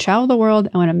abroad. I want to travel the world.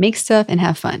 I want to make stuff and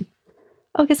have fun.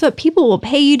 Oh, guess what? People will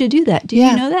pay you to do that. Do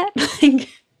you know that?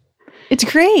 It's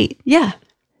great. Yeah.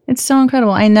 It's so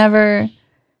incredible. I never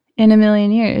in a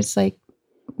million years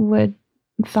would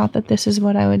thought that this is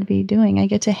what I would be doing. I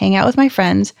get to hang out with my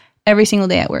friends every single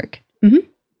day at work. Mm-hmm.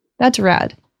 That's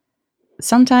rad.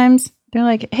 Sometimes they're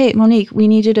like, hey, Monique, we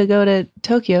need you to go to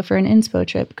Tokyo for an inspo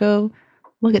trip. Go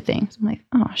look at things. I'm like,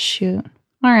 oh, shoot.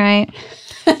 All right.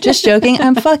 Just joking.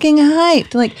 I'm fucking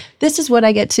hyped. Like, this is what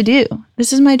I get to do.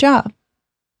 This is my job.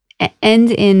 And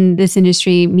in this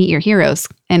industry, meet your heroes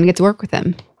and get to work with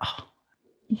them. Oh,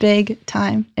 big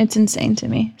time. It's insane to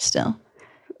me still.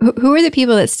 Who are the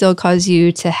people that still cause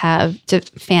you to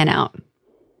fan out?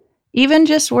 Even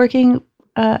just working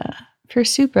for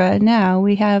Supra now,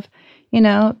 we have,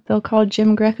 they'll call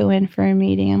Jim Greco in for a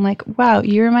meeting. I'm like, wow,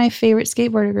 you're my favorite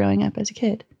skateboarder growing up as a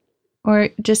kid. Or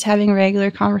just having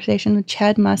regular conversation with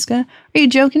Chad Muska. Are you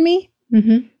joking me?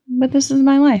 Mm-hmm. But this is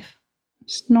my life.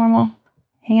 Just normal.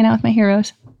 Hanging out with my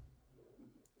heroes.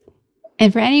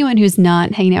 And for anyone who's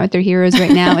not hanging out with their heroes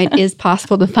right now, it is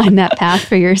possible to find that path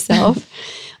for yourself.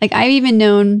 Like I've even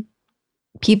known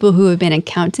people who have been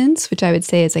accountants, which I would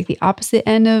say is like the opposite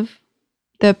end of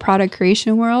the product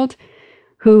creation world,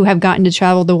 who have gotten to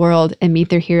travel the world and meet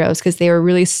their heroes because they were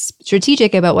really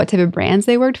strategic about what type of brands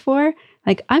they worked for.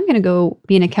 Like, I'm going to go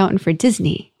be an accountant for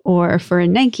Disney or for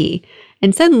Nike.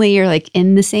 And suddenly you're like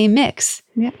in the same mix.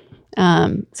 Yeah.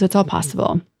 So it's all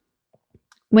possible.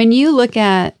 When you look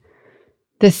at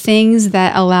the things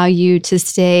that allow you to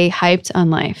stay hyped on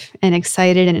life and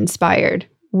excited and inspired,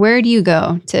 where do you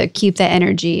go to keep that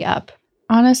energy up?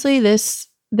 Honestly, this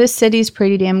city's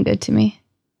pretty damn good to me.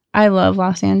 I love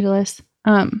Los Angeles.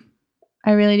 I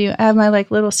really do. I have my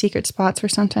little secret spots where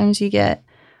sometimes you get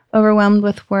overwhelmed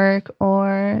with work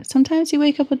or sometimes you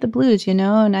wake up with the blues,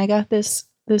 and I got this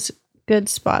good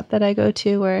spot that I go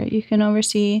to where you can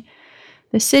oversee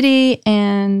the city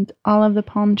and all of the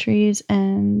palm trees,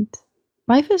 and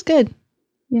life is good,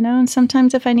 and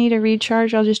sometimes if I need a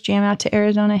recharge, I'll just jam out to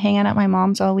Arizona, hang out at my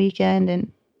mom's all weekend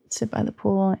and sit by the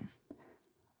pool and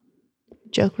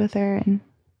joke with her and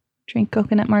drink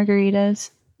coconut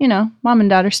margaritas, mom and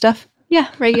daughter stuff. Yeah,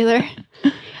 regular.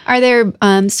 Are there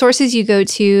sources you go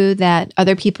to that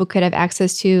other people could have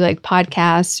access to, like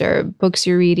podcasts or books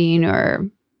you're reading or,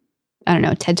 I don't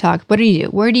know, TED Talk? What do you do?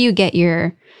 Where do you get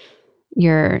your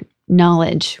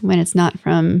knowledge when it's not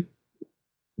from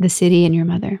the city and your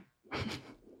mother?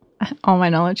 All my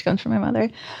knowledge comes from my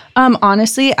mother.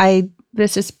 Honestly,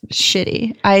 this is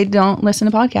shitty. I don't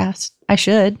listen to podcasts. I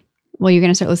should. Well, you're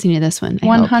going to start listening to this one.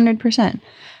 100%.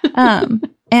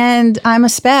 And I'm a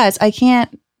spaz. I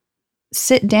can't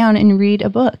sit down and read a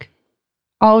book.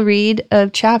 I'll read a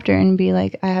chapter and be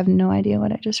like, I have no idea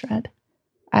what I just read.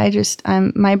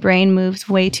 My brain moves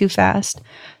way too fast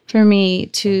for me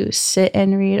to sit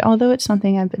and read, although it's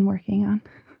something I've been working on.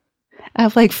 I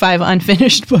have 5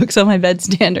 unfinished books on my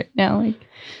bedstand right now.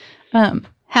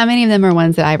 How many of them are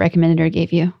ones that I recommended or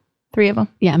gave you? 3 of them.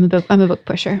 Yeah, I'm a book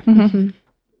pusher. Mm-hmm. Mm-hmm.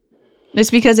 It's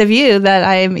because of you that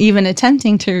I'm even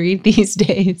attempting to read these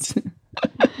days.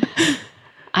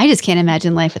 I just can't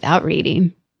imagine life without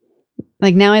reading.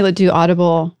 Now I do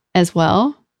Audible as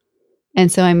well.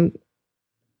 And so I'm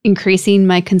increasing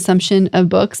my consumption of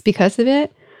books because of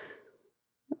it.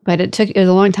 But it was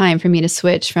a long time for me to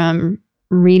switch from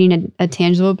reading a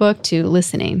tangible book to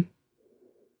listening.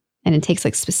 And it takes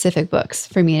specific books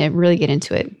for me to really get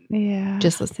into it. Yeah.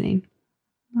 Just listening.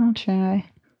 I'll try.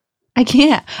 I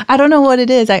can't. I don't know what it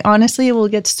is. I honestly will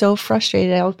get so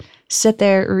frustrated. I'll sit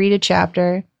there, read a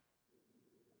chapter,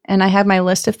 and I have my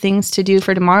list of things to do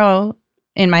for tomorrow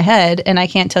in my head, and I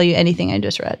can't tell you anything I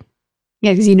just read.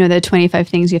 Yeah, because the 25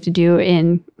 things you have to do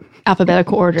in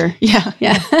alphabetical order. Yeah.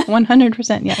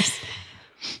 100% yes.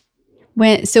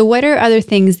 So what are other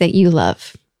things that you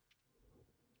love?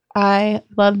 I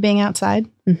love being outside.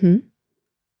 Mm-hmm.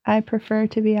 I prefer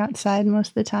to be outside most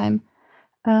of the time.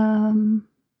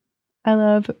 I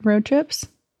love road trips.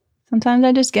 Sometimes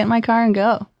I just get in my car and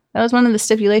go. That was one of the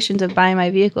stipulations of buying my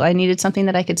vehicle. I needed something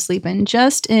that I could sleep in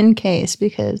just in case,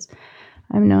 because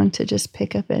I'm known to just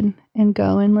pick up and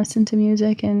go and listen to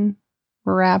music and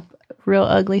rap real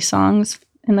ugly songs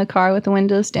in the car with the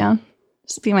windows down.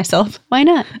 Just be myself. Why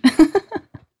not?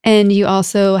 And you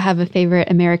also have a favorite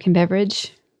American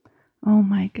beverage? Oh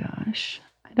my gosh.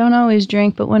 I don't always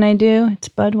drink, but when I do, it's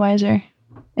Budweiser.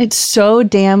 It's so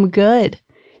damn good.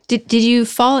 Did you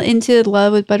fall into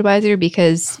love with Budweiser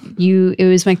because it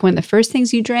was like one of the first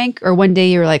things you drank, or one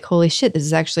day you were like, holy shit, this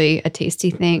is actually a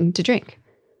tasty thing to drink?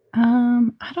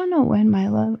 I don't know when my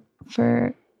love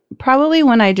for, probably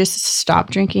when I just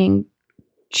stopped drinking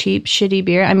cheap, shitty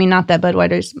beer. I mean, not that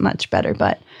Budweiser's much better,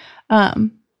 but,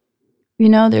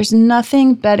 there's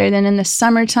nothing better than in the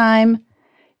summertime,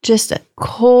 just a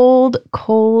cold,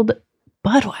 cold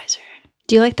Budweiser.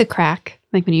 Do you like the crack?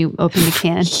 Like when you open the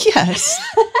can? Yes.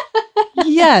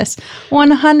 Yes,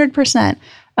 100%.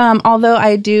 Although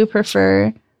I do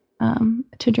prefer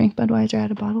to drink Budweiser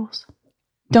out of bottles.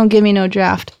 Don't give me no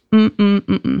draft.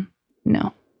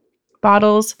 No.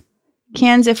 Bottles,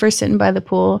 cans if we're sitting by the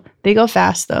pool. They go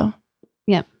fast though.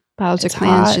 Yep. Bottles It's or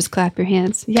cans, hot. just clap your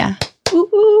hands. Yeah.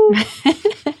 Ooh.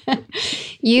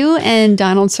 You and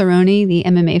Donald Cerrone, the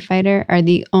MMA fighter, are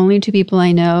the only two people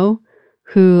I know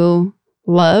who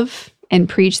love and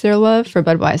preach their love for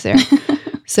Budweiser.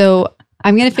 So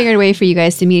I'm going to figure out a way for you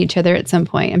guys to meet each other at some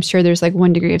point. I'm sure there's like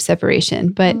 1 degree of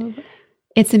separation, but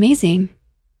it's amazing.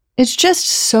 It's just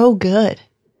so good.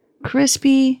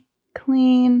 Crispy,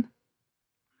 clean.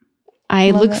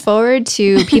 I Love look it. forward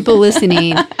to people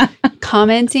listening,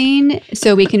 commenting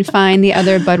so we can find the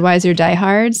other Budweiser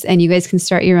diehards and you guys can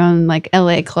start your own like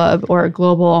LA club or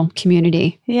global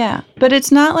community. Yeah. But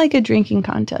it's not like a drinking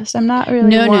contest. I'm not really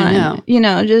No, one.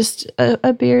 no. Just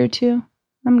a beer or two.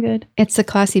 I'm good. It's a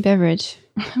classy beverage.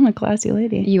 I'm a classy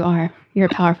lady. You are. You're a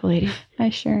powerful lady. I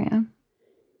sure am.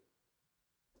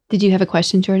 Did you have a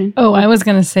question, Jordan? Oh, I was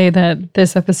going to say that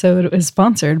this episode is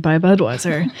sponsored by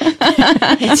Budweiser.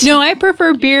 No, I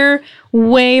prefer beer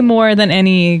way more than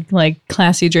any like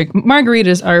classy drink.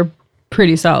 Margaritas are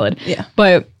pretty solid. Yeah.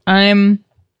 But I'm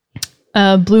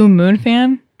a Blue Moon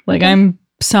fan. Like I'm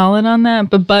solid on that,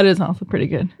 but Bud is also pretty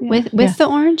good. With the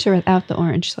orange or without the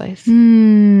orange slice?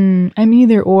 I'm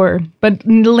either or. But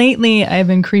lately I've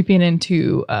been creeping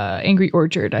into Angry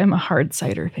Orchard. I'm a hard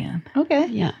cider fan. Okay.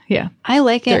 Yeah. Yeah. I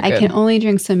like it. They're I good. can only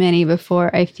drink so many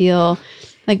before I feel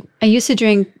like I used to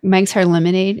drink Mike's Hard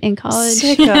Lemonade in college.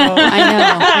 Sicko.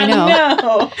 I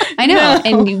know. No.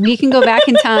 And we can go back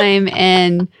in time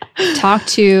and talk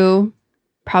to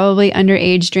probably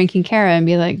underage drinking Kara and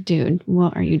be like, dude,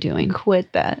 what are you doing?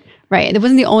 Quit that. Right. It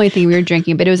wasn't the only thing we were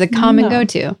drinking, but it was a common No.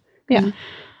 go-to. Yeah.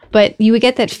 But you would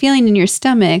get that feeling in your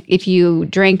stomach if you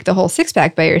drank the whole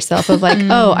 6-pack by yourself of like,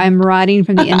 oh, I'm rotting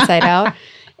from the inside out.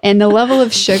 And the level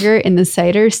of sugar in the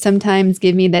cider sometimes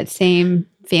give me that same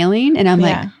feeling. And I'm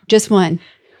Yeah. like, just one.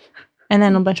 And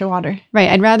then a bunch of water. Right.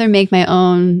 I'd rather make my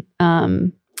own,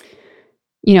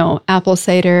 apple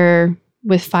cider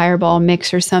with Fireball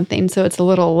mix or something. So it's a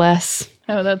little less.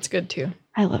 Oh, that's good too.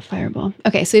 I love Fireball.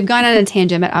 Okay. So we've gone on a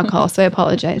tangent about alcohol. So I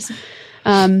apologize.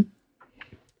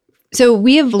 So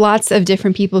we have lots of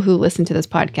different people who listen to this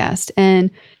podcast.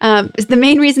 And the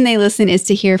main reason they listen is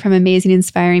to hear from amazing,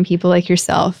 inspiring people like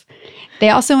yourself. They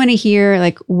also want to hear,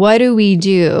 like, what do we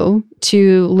do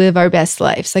to live our best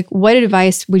lives? Like, what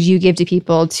advice would you give to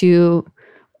people to,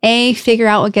 A, figure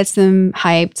out what gets them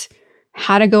hyped,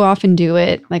 how to go off and do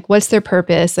it? Like, what's their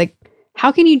purpose? Like,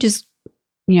 how can you just,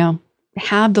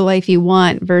 have the life you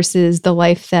want versus the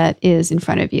life that is in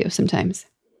front of you sometimes?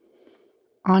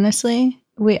 Honestly,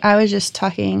 I was just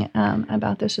talking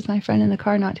about this with my friend in the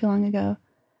car not too long ago.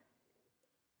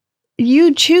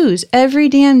 You choose every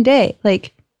damn day.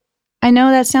 Like, I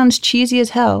know that sounds cheesy as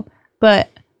hell, but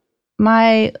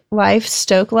my life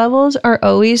stoke levels are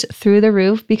always through the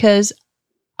roof because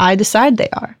I decide they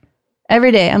are.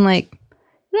 Every day, I'm like,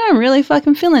 I'm really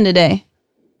fucking feeling today.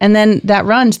 And then that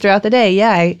runs throughout the day.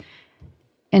 Yeah, I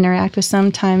interact with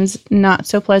sometimes not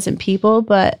so pleasant people,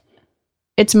 but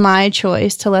it's my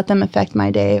choice to let them affect my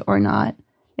day or not.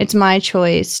 It's my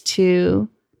choice to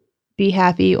be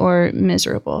happy or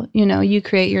miserable. You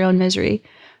create your own misery.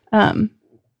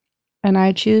 And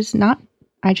I choose not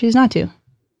to.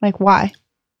 Like, why?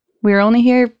 We're only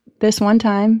here this one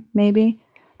time, maybe.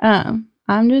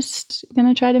 I'm just going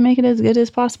to try to make it as good as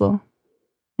possible.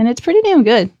 And it's pretty damn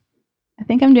good. I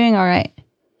think I'm doing all right.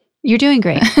 You're doing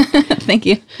great. Thank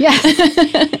you. Yeah.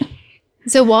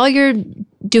 So while you're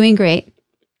doing great,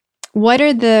 what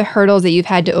are the hurdles that you've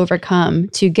had to overcome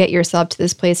to get yourself to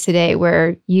this place today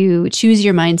where you choose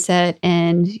your mindset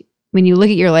and when you look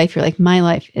at your life, you're like, my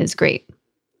life is great?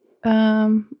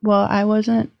 Well, I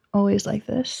wasn't always like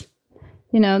this.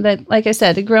 That, like I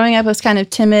said, growing up, I was kind of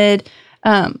timid.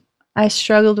 I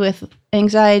struggled with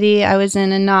anxiety. I was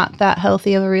in a not that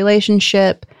healthy of a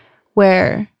relationship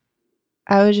where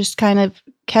I was just kind of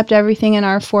kept everything in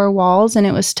our four walls, and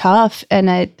it was tough. And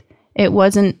it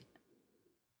wasn't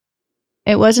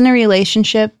a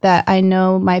relationship that I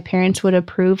know my parents would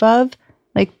approve of.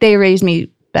 Like, they raised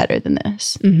me better than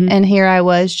this. Mm-hmm. And here I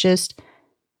was just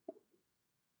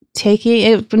taking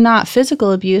it, not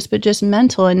physical abuse, but just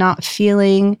mental, and not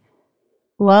feeling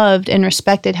loved and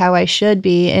respected how I should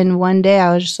be. And one day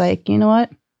I was just like, you know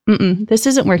what? This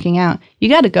isn't working out. You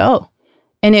got to go.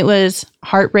 And it was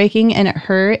heartbreaking, and it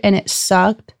hurt, and it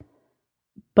sucked.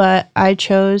 But I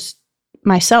chose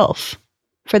myself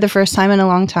for the first time in a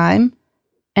long time.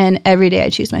 And every day I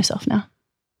choose myself now.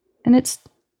 And it's,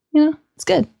 it's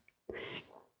good.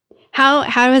 How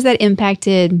has that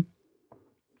impacted,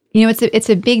 it's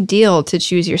a big deal to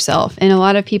choose yourself. And a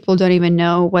lot of people don't even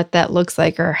know what that looks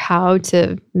like or how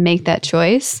to make that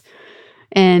choice.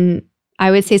 And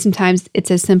I would say sometimes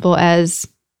it's as simple as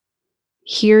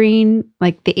hearing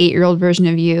like the 8-year-old version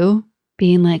of you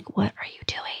being like, what are you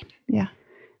doing? Yeah.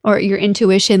 Or your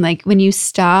intuition, like when you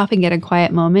stop and get a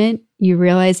quiet moment, you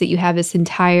realize that you have this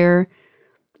entire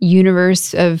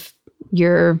universe of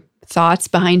your thoughts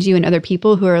behind you and other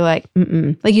people who are like,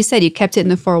 like you said, you kept it in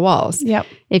the four walls. Yep.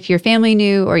 If your family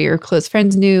knew or your close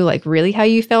friends knew like really how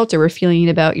you felt or were feeling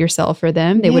about yourself or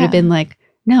them, they would have been like,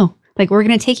 no, like we're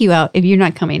going to take you out if you're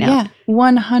not coming out. Yeah,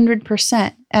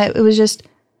 100%. It was just,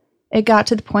 it got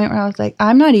to the point where I was like,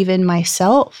 I'm not even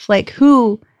myself. Like,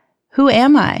 who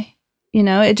am I?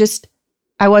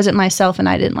 I wasn't myself, and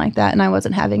I didn't like that, and I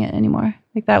wasn't having it anymore.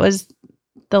 Like, that was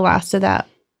the last of that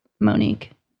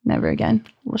Monique. Never again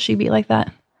will she be like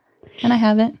that. And I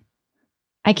haven't.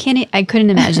 I couldn't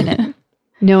imagine it.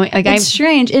 No, like it's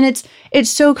strange. And it's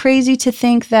so crazy to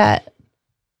think that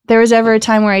there was ever a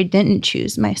time where I didn't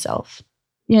choose myself.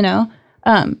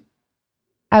 I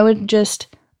would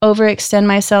just overextend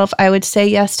myself. I would say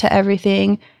yes to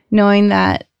everything, knowing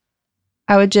that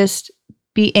I would just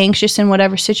be anxious in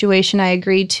whatever situation I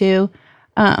agreed to.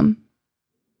 And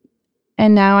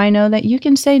now I know that you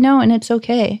can say no, and it's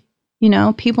okay.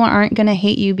 People aren't going to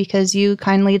hate you because you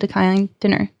kindly declined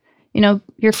dinner.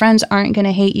 Your friends aren't going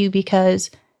to hate you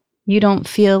because you don't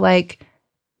feel like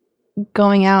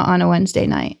going out on a Wednesday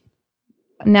night.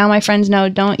 Now my friends know,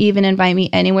 don't even invite me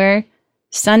anywhere.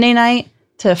 Sunday night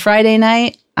to Friday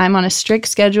night, I'm on a strict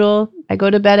schedule. I go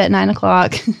to bed at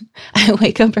 9:00. I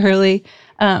wake up early.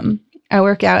 I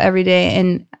work out every day,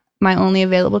 and my only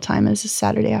available time is a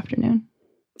Saturday afternoon.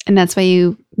 And that's why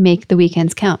you make the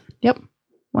weekends count. Yep.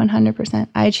 100%.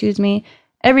 I choose me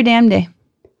every damn day.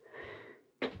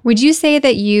 Would you say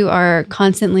that you are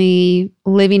constantly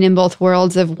living in both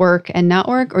worlds of work and not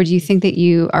work? Or do you think that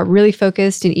you are really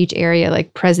focused in each area,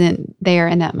 like present there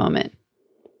in that moment?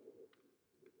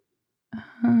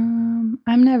 I'm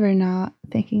never not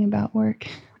thinking about work.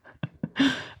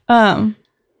 I'm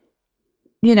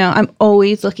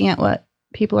always looking at what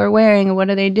people are wearing, what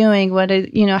are they doing,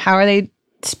 how are they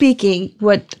speaking,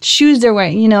 what shoes they're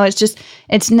wearing.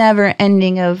 It's never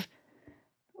ending of,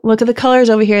 look at the colors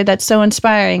over here, that's so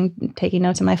inspiring, taking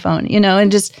notes on my phone,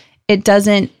 and just, it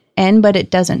doesn't end, but it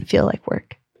doesn't feel like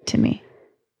work to me.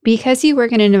 Because you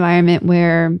work in an environment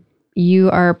where you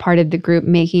are part of the group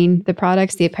making the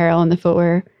products, the apparel and the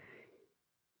footwear,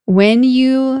 when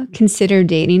you consider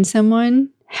dating someone,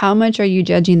 how much are you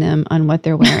judging them on what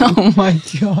they're wearing? Oh my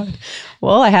God.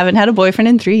 Well, I haven't had a boyfriend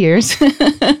in 3 years.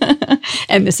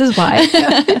 And this is why.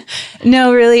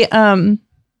 No, really.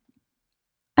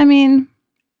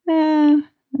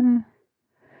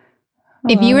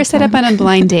 If you were set up on a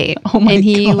blind date and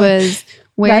he was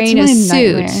wearing a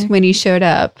suit when he showed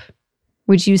up,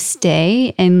 would you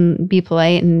stay and be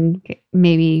polite and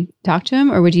maybe talk to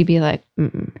him? Or would you be like,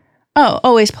 Oh,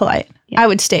 always polite. Yeah. I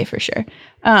would stay for sure.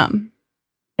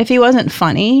 If he wasn't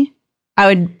funny, I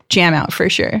would jam out for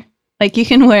sure. Like, you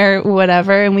can wear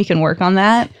whatever and we can work on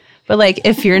that. But like,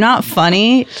 if you're not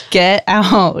funny, get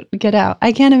out. Get out.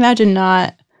 I can't imagine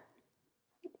not.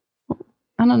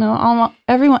 I don't know. Almost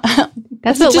everyone.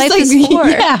 That's what life is for.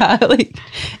 Yeah. Like,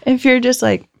 if you're just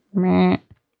like, meh,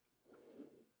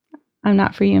 I'm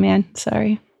not for you, man.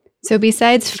 Sorry. So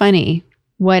besides funny,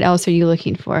 what else are you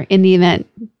looking for in the event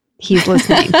he's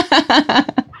listening?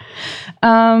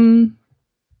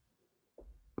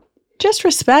 Just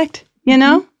respect,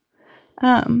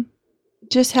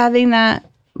 just having that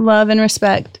love and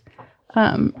respect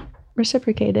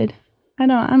reciprocated.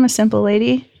 I'm a simple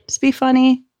lady. Just be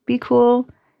funny, be cool.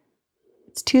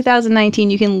 It's 2019.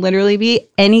 You can literally be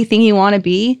anything you want to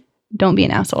be. Don't be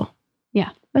an asshole. Yeah.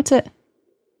 That's it.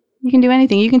 You can do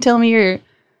anything. You can tell me you're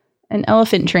an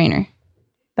elephant trainer.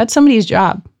 That's somebody's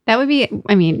job. That would be,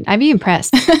 I'd be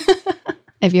impressed.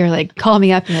 If you're like, call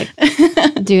me up and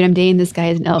like, dude, I'm dating this guy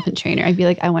as an elephant trainer. I'd be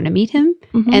like, I want to meet him.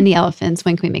 and the elephants.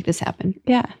 When can we make this happen?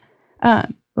 Yeah.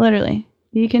 Literally,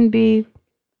 you can be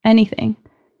anything.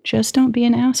 Just don't be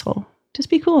an asshole. Just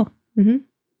be cool. Mm-hmm.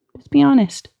 Just be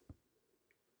honest.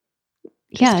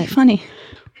 Just be funny.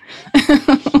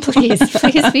 please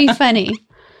be funny.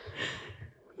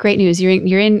 Great news.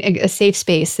 You're in a safe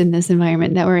space in this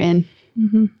environment that we're in.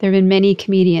 Mm-hmm. There have been many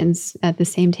comedians at the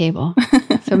same table.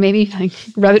 So maybe like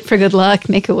rub it for good luck,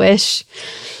 make a wish.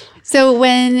 So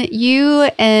when you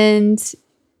and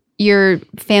your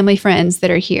family friends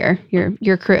that are here,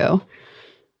 your crew,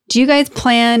 do you guys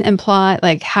plan and plot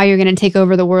like how you're going to take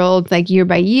over the world like year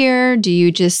by year? Do you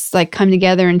just like come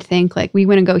together and think like we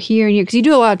want to go here and here? Because you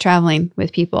do a lot of traveling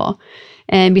with people.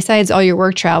 And besides all your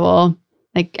work travel,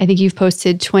 like I think you've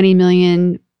posted 20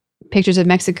 million pictures of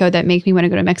Mexico that make me want to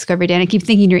go to Mexico every day. And I keep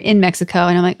thinking you're in Mexico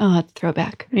and I'm like, oh, that's a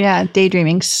throwback. Yeah,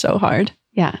 daydreaming so hard.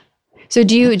 Yeah. So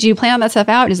do you plan all that stuff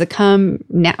out? Does it come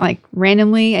like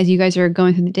randomly as you guys are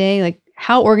going through the day? Like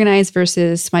how organized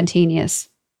versus spontaneous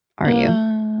are you?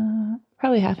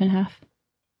 Probably half and half.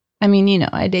 I mean,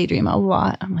 I daydream a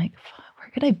lot. I'm like, where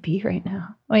could I be right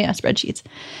now? Oh yeah, spreadsheets.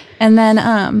 And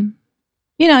then,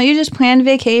 you just plan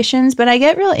vacations, but I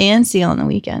get real antsy on the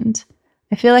weekend.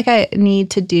 I feel like I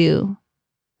need to do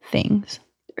things.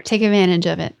 Or take advantage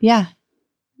of it. Yeah.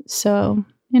 So,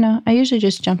 I usually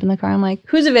just jump in the car. I'm like,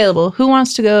 who's available? Who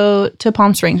wants to go to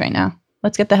Palm Springs right now?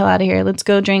 Let's get the hell out of here. Let's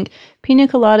go drink pina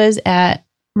coladas at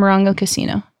Morongo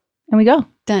Casino. And we go.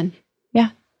 Done. Yeah.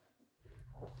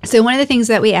 So one of the things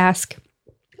that we ask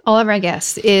all of our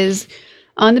guests is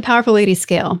on the Powerful Lady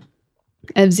scale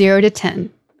of 0 to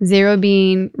 10, 0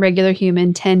 being regular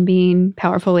human, 10 being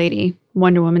powerful lady,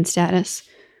 Wonder Woman status.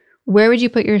 Where would you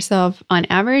put yourself on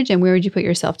average and where would you put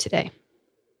yourself today?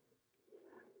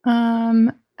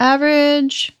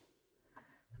 Average,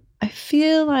 I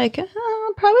feel like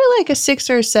probably like a 6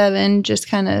 or 7, just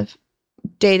kind of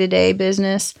day-to-day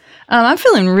business. I'm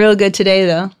feeling real good today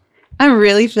though. I'm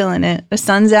really feeling it. The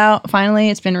sun's out.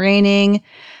 Finally, it's been raining.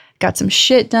 Got some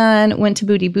shit done. Went to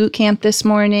booty boot camp this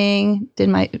morning. Did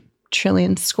my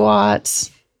trillion squats.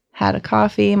 Had a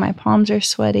coffee. My palms are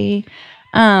sweaty.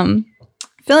 Feeling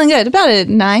good. About a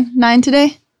 9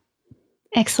 today.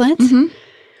 Excellent. Mm-hmm.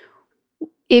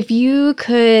 If you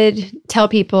could tell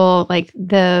people like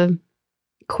the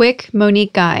quick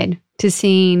Monique guide to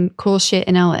seeing cool shit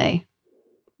in LA,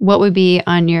 what would be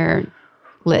on your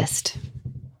list?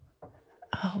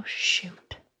 Oh,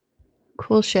 shoot.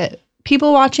 Cool shit.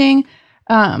 People watching.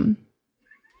 God.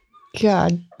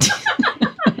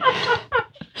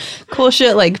 Cool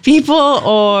shit like people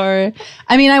or...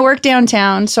 I mean, I work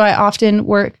downtown, so I often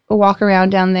walk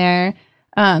around down there,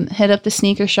 hit up the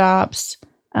sneaker shops.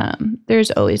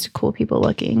 There's always cool people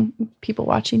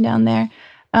watching down there.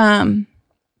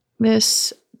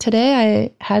 Today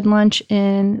I had lunch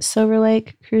in Silver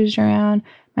Lake, cruised around.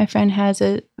 My friend has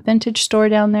a vintage store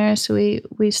down there, so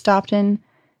we stopped and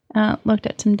looked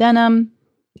at some denim.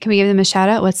 Can we give them a shout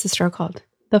out? What's the store called?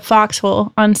 The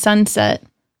Foxhole on Sunset.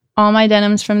 All my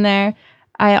denim's from there.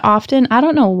 I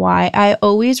don't know why, I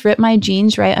always rip my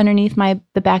jeans right underneath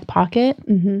the back pocket.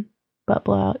 Mm-hmm. Butt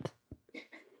blowout.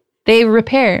 They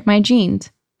repair my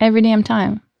jeans every damn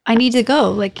time. I need to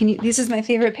go. Like, this is my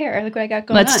favorite pair. Look what I got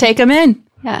going on. Let's take them in.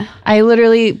 Yeah. I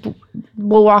literally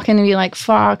will walk in and be like,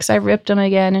 Fox, I ripped them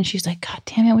again. And she's like, God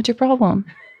damn it, what's your problem?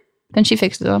 Then she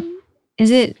fixes them.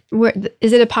 Is it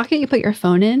a pocket you put your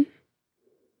phone in?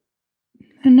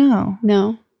 No.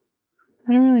 No.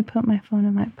 I don't really put my phone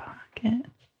in my pocket.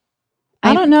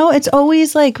 I don't know. It's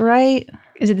always like right.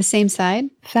 Is it the same side?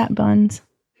 Fat buns.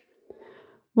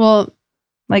 Well,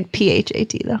 like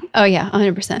PHAT though. Oh yeah,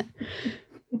 100%.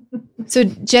 So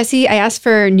Jesse, I asked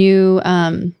for new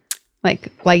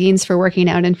like leggings for working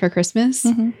out in for Christmas,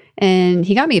 and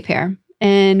he got me a pair.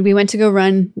 And we went to go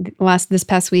run this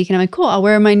past week, and I'm like, cool, I'll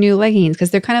wear my new leggings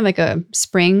because they're kind of like a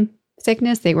spring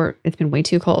thickness. It's been way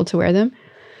too cold to wear them.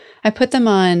 I put them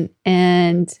on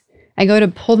and I go to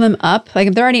pull them up.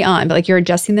 Like they're already on, but like you're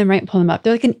adjusting them, right? Pull them up.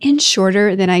 They're like an inch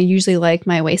shorter than I usually like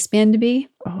my waistband to be.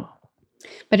 Oh.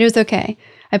 But it was okay.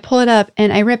 I pull it up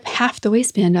and I rip half the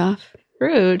waistband off.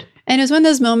 Rude. And it was one of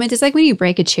those moments, it's like when you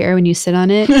break a chair, when you sit on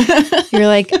it, you're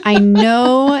like, I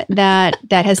know that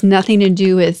has nothing to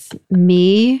do with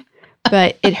me,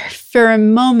 but for a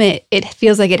moment, it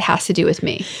feels like it has to do with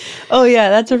me. Oh yeah,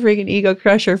 that's a freaking ego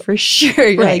crusher for sure.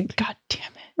 You're right. Like, God damn it.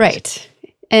 Right.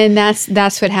 And that's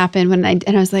what happened when I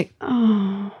was like,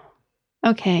 oh,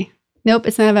 okay. Nope,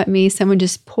 it's not about me. Someone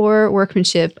just poor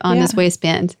workmanship on this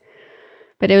waistband.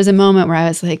 But it was a moment where I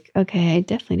was like, okay, I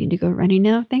definitely need to go running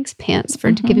now. Thanks, pants,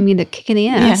 for giving me the kick in the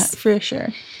ass. Yeah, for sure.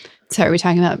 So are we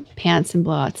talking about pants and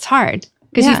blowouts? It's hard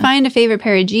because you find a favorite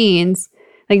pair of jeans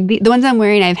Like the ones I'm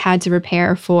wearing, I've had to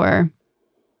repair for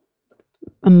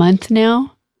a month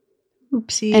now.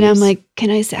 Oopsies. And I'm like, can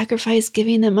I sacrifice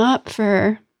giving them up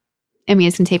for, I mean,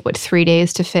 it's going to take, 3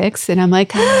 days to fix? And I'm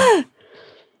like,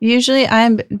 Usually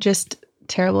I'm just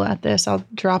terrible at this. I'll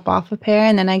drop off a pair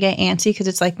and then I get antsy because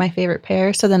it's like my favorite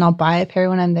pair. So then I'll buy a pair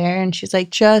when I'm there. And she's like,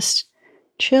 just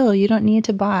chill. You don't need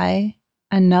to buy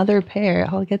another pair.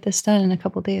 I'll get this done in a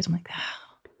couple days. I'm like,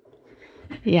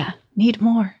 yeah. need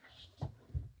more.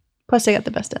 Plus, I got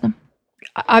the best of them.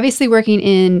 Obviously, working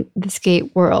in the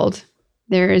skate world,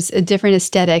 there's a different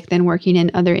aesthetic than working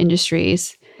in other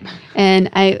industries. And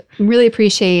I really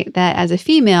appreciate that as a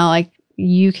female, like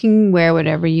you can wear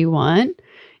whatever you want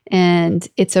and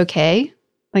it's okay.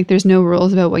 Like there's no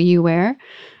rules about what you wear.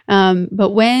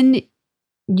 But when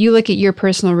you look at your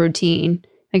personal routine,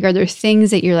 like are there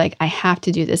things that you're like, I have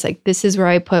to do this? Like this is where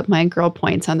I put my girl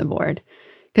points on the board.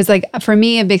 Because like for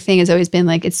me, a big thing has always been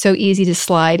like, it's so easy to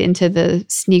slide into the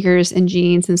sneakers and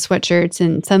jeans and sweatshirts.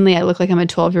 And suddenly I look like I'm a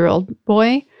 12-year-old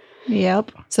boy.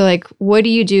 Yep. So like, what do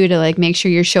you do to like make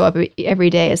sure you show up every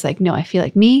day? It's like, no, I feel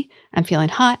like me. I'm feeling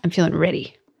hot. I'm feeling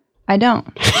ready. I don't.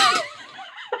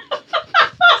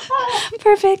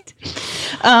 Perfect.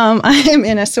 I'm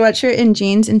in a sweatshirt and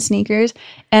jeans and sneakers.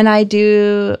 And I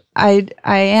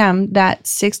am that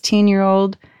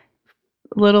 16-year-old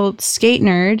little skate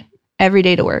nerd every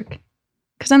day to work.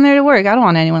 Because I'm there to work. I don't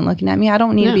want anyone looking at me. I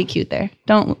don't need to be cute there.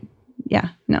 No.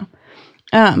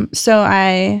 So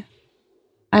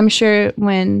I'm sure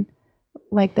when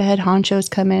like the head honchos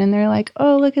come in and they're like,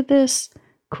 oh, look at this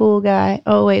cool guy.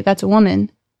 Oh, wait, that's a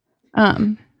woman.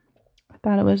 I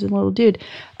thought it was a little dude.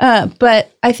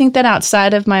 But I think that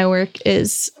outside of my work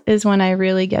is when I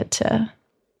really get to,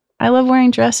 I love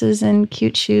wearing dresses and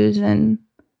cute shoes and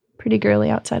pretty girly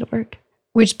outside of work.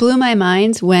 Which blew my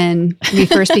mind when we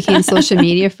first became social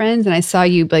media friends and I saw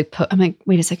you like, I'm like,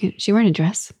 wait a second, is she wearing a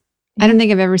dress? Yeah. I don't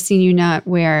think I've ever seen you not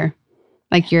wear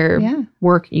like your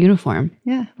work uniform.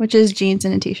 Yeah, which is jeans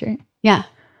and a t-shirt. Yeah.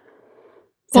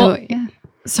 So,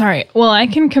 sorry. Well, I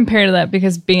can compare to that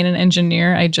because being an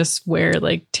engineer, I just wear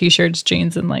like t-shirts,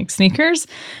 jeans, and like sneakers.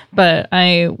 But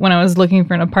when I was looking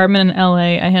for an apartment in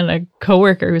LA, I had a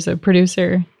coworker who's a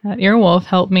producer at Earwolf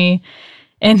help me.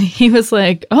 And he was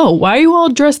like, oh, why are you all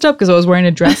dressed up? Because I was wearing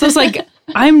a dress. I was like,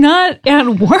 I'm not at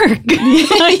work.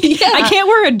 I can't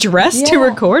wear a dress to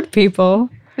record people.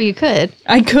 Well, you could.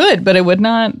 I could, but it would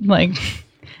not, like,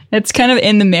 it's kind of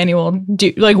in the manual.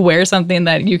 Wear something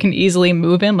that you can easily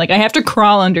move in. Like, I have to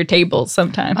crawl under tables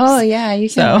sometimes. Oh, yeah. You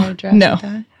can't wear a dress like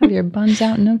that. Have your buns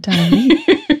out in no time.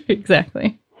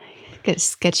 Exactly.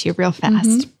 Gets you real fast.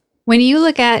 Mm-hmm. When you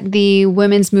look at the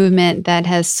women's movement that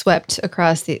has swept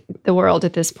across the world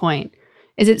at this point,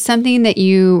 is it something that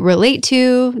you relate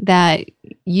to, that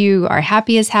you are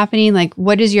happy is happening? Like,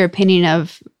 what is your opinion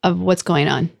of what's going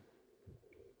on?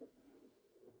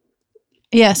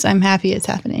 Yes, I'm happy it's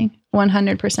happening,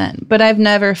 100%. But I've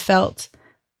never felt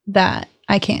that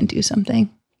I can't do something.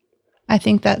 I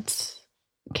think that's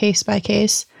case by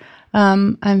case.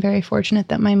 I'm very fortunate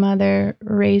that my mother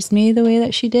raised me the way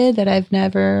that she did, that I've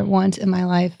never once in my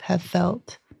life have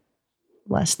felt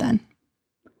less than.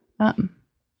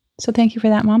 So thank you for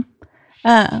that, Mom.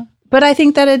 But I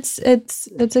think that it's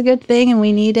a good thing and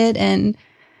we need it, and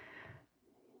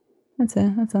that's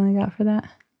it. That's all I got for that.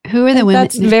 Who are the women?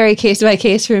 That's very case by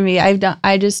case for me. I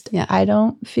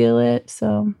don't feel it,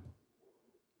 so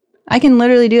I can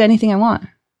literally do anything I want.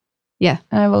 Yeah,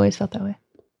 and I've always felt that way.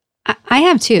 I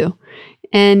have too.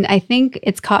 And I think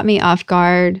it's caught me off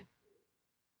guard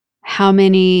how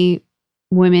many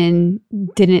women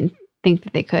didn't think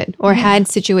that they could or had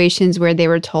situations where they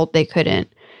were told they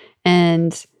couldn't.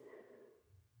 And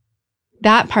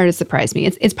that part has surprised me.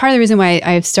 It's part of the reason why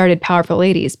I've started Powerful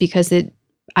Ladies, because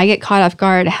I get caught off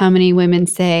guard how many women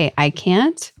say I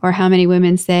can't, or how many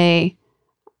women say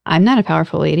I'm not a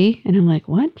powerful lady. And I'm like,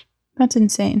 what? That's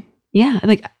insane. Yeah.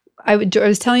 Like I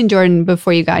was telling Jordan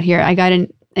before you got here, I got an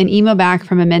email back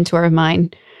from a mentor of mine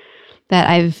that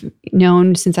I've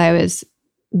known since I was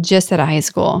just out of high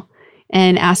school,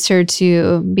 and asked her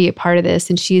to be a part of this.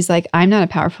 And she's like, I'm not a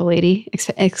powerful lady,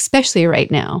 especially right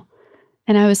now.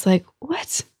 And I was like,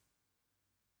 what?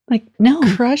 Like, no.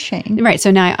 Crushing. Right.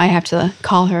 So now I have to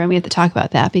call her and we have to talk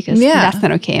about that, because that's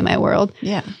not okay in my world.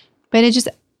 Yeah. But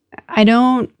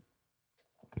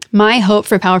my hope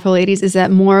for Powerful Ladies is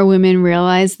that more women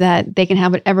realize that they can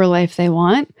have whatever life they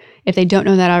want if they don't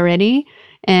know that already.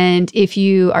 And if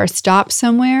you are stopped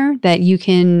somewhere, that you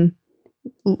can,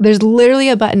 there's literally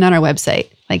a button on our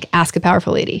website, like Ask a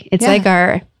Powerful Lady. It's like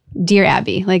our Dear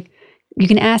Abby. Like you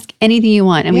can ask anything you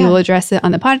want and we will address it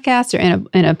on the podcast or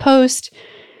in a post,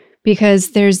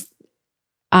 because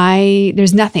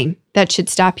there's nothing that should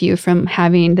stop you from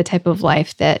having the type of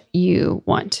life that you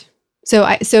want.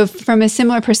 So from a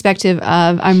similar perspective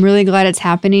of, I'm really glad it's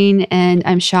happening, and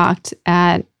I'm shocked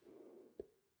at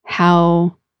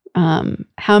how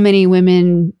many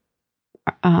women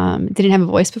didn't have a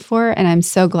voice before, and I'm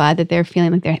so glad that they're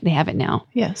feeling like they have it now.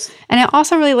 Yes. And I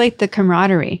also really like the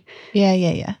camaraderie.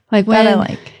 Yeah. Like when that I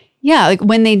like. Yeah, like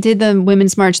when they did the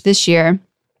Women's March this year,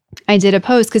 I did a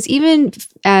post because even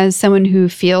as someone who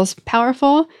feels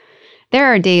powerful, there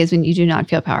are days when you do not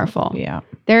feel powerful. Yeah.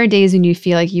 There are days when you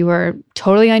feel like you are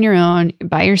totally on your own,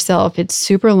 by yourself. It's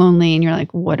super lonely, and you're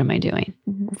like, what am I doing?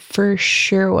 For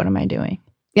sure, what am I doing?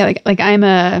 Yeah,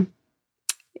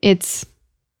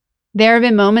 there have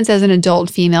been moments as an adult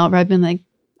female where I've been like,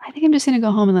 I think I'm just going to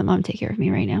go home and let mom take care of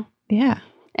me right now. Yeah.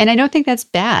 And I don't think that's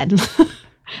bad.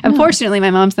 Unfortunately,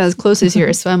 my mom's not as close as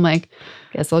yours, so I'm like,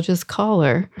 guess I'll just call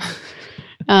her.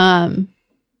 But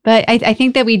I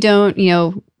think that we don't,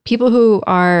 people who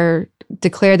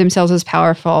declare themselves as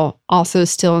powerful also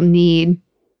still need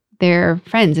their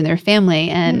friends and their family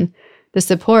and the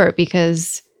support,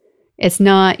 because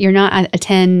you're not at a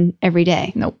 10 every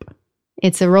day. Nope.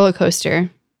 It's a roller coaster,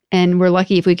 and we're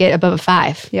lucky if we get above a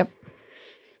 5. Yep.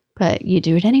 But you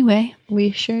do it anyway.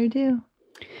 We sure do.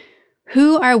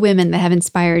 Who are women that have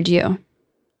inspired you?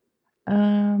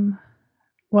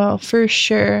 Well, for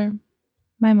sure,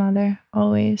 my mother,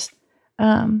 always.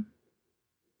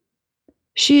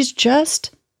 She's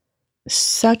just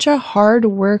such a hard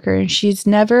worker, and she's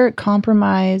never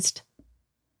compromised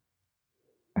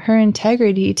her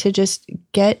integrity to just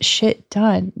get shit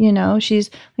done. She's,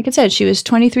 like I said, she was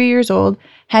 23 years old,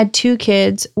 had 2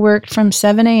 kids, worked from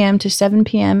 7 a.m. to 7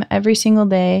 p.m. every single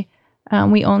day.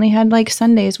 We only had like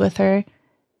Sundays with her,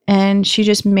 and she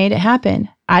just made it happen.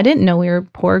 I didn't know we were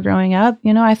poor growing up.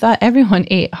 I thought everyone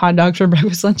ate hot dogs for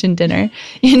breakfast, lunch, and dinner.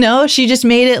 She just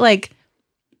made it like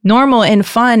normal and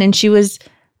fun. And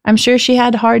I'm sure she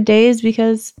had hard days,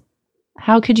 because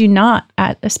how could you not,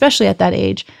 especially at that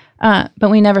age?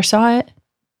 But we never saw it.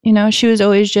 She was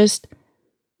always just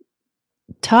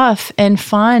tough and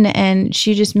fun, and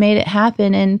she just made it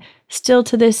happen. And still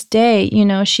to this day,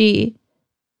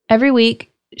 every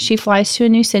week she flies to a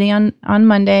new city on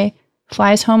Monday,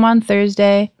 flies home on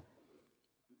Thursday,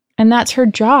 and that's her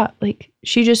job. Like,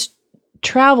 she just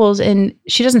travels, and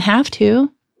she doesn't have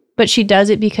to, but she does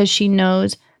it because she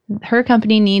knows her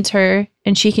company needs her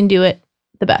and she can do it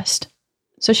the best.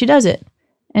 So she does it,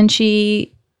 and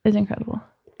she is incredible.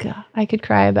 God, I could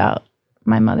cry about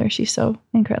my mother. She's so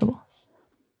incredible.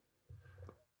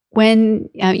 When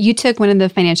you took one of the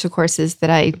financial courses that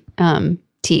I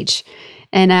teach,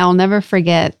 and I'll never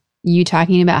forget you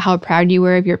talking about how proud you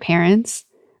were of your parents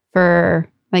for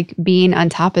like being on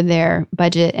top of their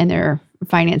budget and their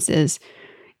finances,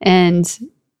 and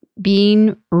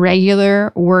being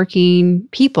regular working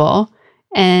people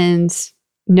and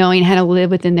knowing how to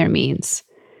live within their means.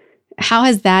 How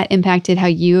has that impacted how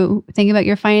you think about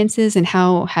your finances, and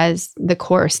how has the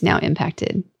course now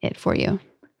impacted it for you?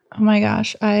 Oh my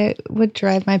gosh, I would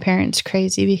drive my parents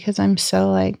crazy, because I'm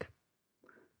so like,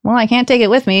 well, I can't take it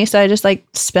with me, so I just like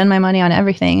spend my money on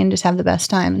everything and just have the best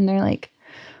time. And they're like,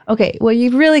 okay, well,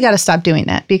 you really got to stop doing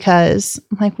that, because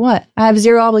I'm like, what? I have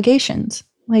 0 obligations.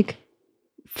 Like,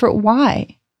 for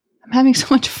why? I'm having so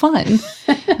much fun.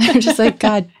 They're just like,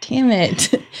 God damn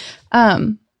it.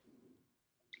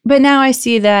 But now I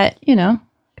see that, got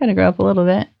to grow up a little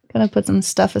bit. Got to put some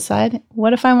stuff aside.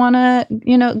 What if I want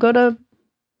to, go to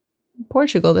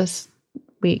Portugal this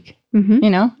week? Mm-hmm.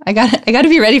 I got to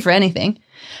be ready for anything.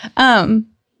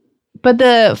 But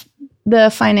the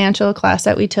financial class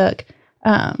that we took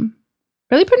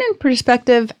really put in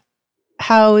perspective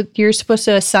how you're supposed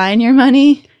to assign your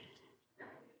money.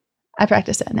 I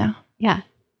practice that now. Yeah.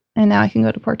 And now I can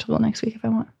go to Portugal next week if I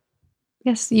want.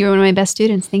 Yes, you were one of my best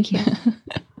students. Thank you.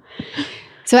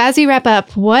 So as we wrap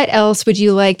up, what else would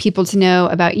you like people to know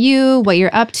about you, what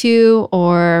you're up to,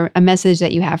 or a message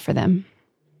that you have for them?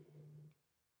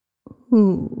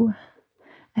 Ooh.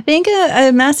 I think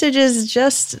a message is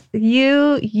just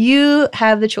you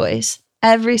have the choice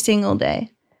every single day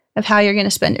of how you're going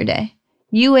to spend your day.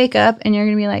 You wake up and you're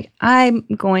going to be like, I'm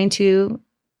going to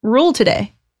rule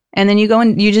today. And then you go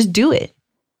and you just do it.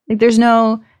 Like, there's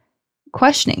no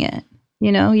questioning it.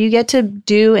 You get to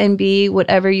do and be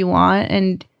whatever you want,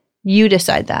 and you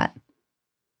decide that.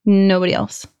 Nobody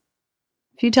else.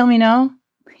 If you tell me no,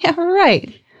 yeah,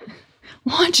 right.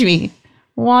 Watch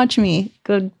me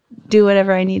go do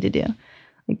whatever I need to do.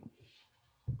 Like,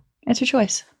 it's your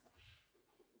choice.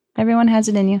 Everyone has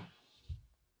it in you.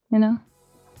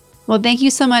 Well, thank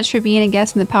you so much for being a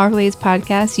guest in the Powerful Ladies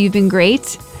podcast. You've been great.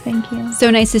 Thank you. so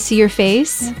nice to see your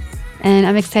face. Yeah. And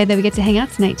I'm excited that we get to hang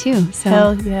out tonight too. So.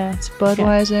 Hell yeah, it's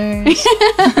Budweiser.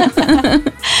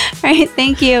 All right,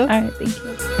 thank you. All right, thank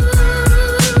you.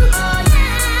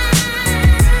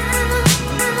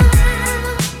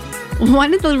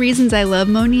 One of the reasons I love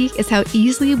Monique is how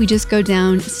easily we just go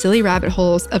down silly rabbit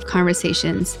holes of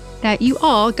conversations that you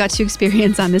all got to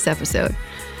experience on this episode.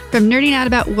 From nerding out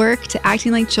about work to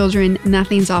acting like children,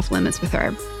 nothing's off limits with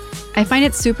her. I find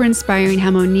it super inspiring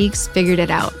how Monique's figured it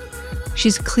out.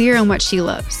 She's clear on what she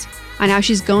loves, on how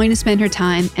she's going to spend her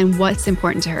time and what's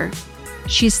important to her.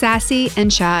 She's sassy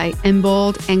and shy and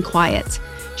bold and quiet.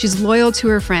 She's loyal to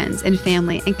her friends and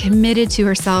family and committed to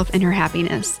herself and her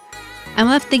happiness. I'm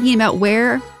left thinking about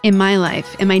where in my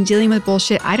life am I dealing with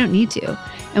bullshit I don't need to,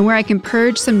 and where I can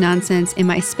purge some nonsense in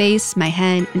my space, my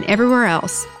head, and everywhere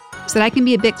else so that I can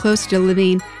be a bit closer to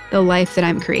living the life that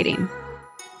I'm creating.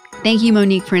 Thank you,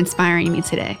 Monique, for inspiring me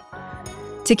today.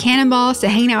 To cannonballs, to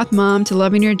hanging out with mom, to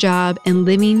loving your job, and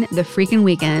living the freaking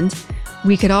weekend,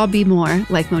 we could all be more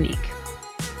like Monique.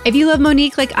 If you love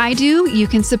Monique like I do, you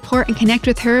can support and connect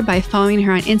with her by following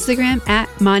her on Instagram at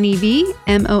MoniV,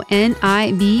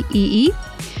 MoniVee,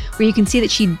 where you can see that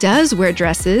she does wear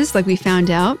dresses like we found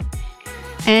out.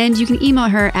 And you can email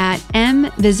her at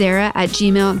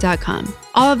mvizera@gmail.com.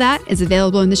 All of that is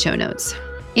available in the show notes.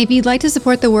 If you'd like to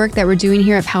support the work that we're doing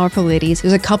here at Powerful Ladies,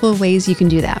 there's a couple of ways you can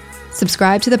do that.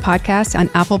 Subscribe to the podcast on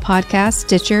Apple Podcasts,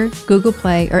 Stitcher, Google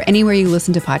Play, or anywhere you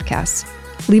listen to podcasts.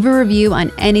 Leave a review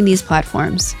on any of these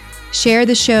platforms. Share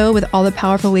the show with all the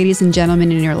powerful ladies and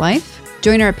gentlemen in your life.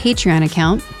 Join our Patreon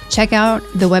account. Check out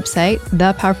the website,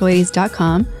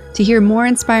 thepowerfulladies.com, to hear more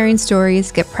inspiring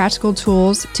stories, get practical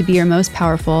tools to be your most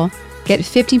powerful, get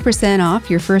 15% off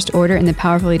your first order in the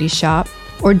Powerful Ladies shop,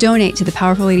 or donate to the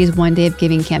Powerful Ladies One Day of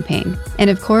Giving campaign. And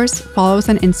of course, follow us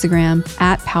on Instagram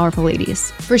at Powerful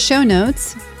Ladies. For show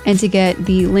notes and to get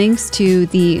the links to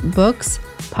the books,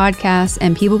 podcasts,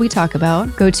 and people we talk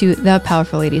about, go to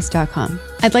thepowerfulladies.com.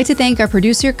 I'd like to thank our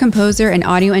producer, composer, and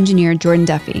audio engineer, Jordan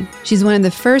Duffy. She's one of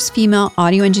the first female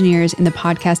audio engineers in the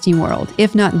podcasting world,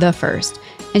 if not the first,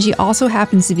 and she also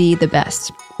happens to be the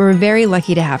best. We're very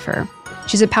lucky to have her.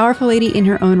 She's a powerful lady in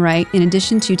her own right. In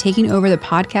addition to taking over the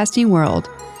podcasting world,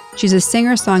 she's a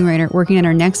singer-songwriter working on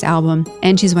her next album,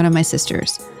 and she's one of my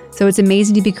sisters. So it's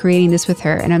amazing to be creating this with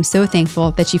her, and I'm so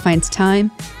thankful that she finds time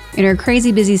in her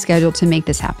crazy busy schedule to make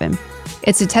this happen.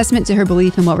 It's a testament to her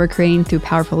belief in what we're creating through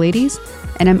Powerful Ladies,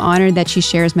 and I'm honored that she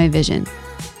shares my vision.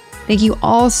 Thank you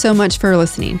all so much for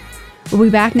listening. We'll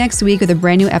be back next week with a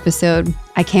brand new episode.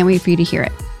 I can't wait for you to hear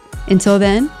it. Until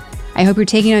then, I hope you're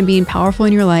taking on being powerful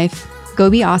in your life. Go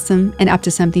be awesome and up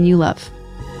to something you love.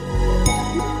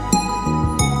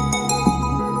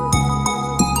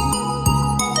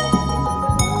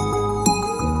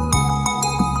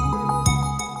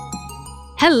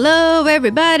 Hello,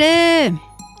 everybody.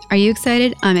 Are you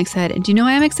excited? I'm excited. Do you know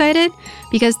why I'm excited?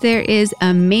 Because there is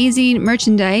amazing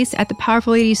merchandise at the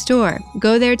Powerful Ladies store.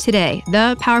 Go there today,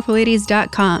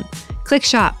 thepowerfulladies.com. Click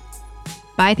shop.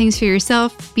 Buy things for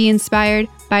yourself. Be inspired.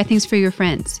 Buy things for your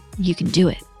friends. You can do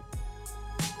it.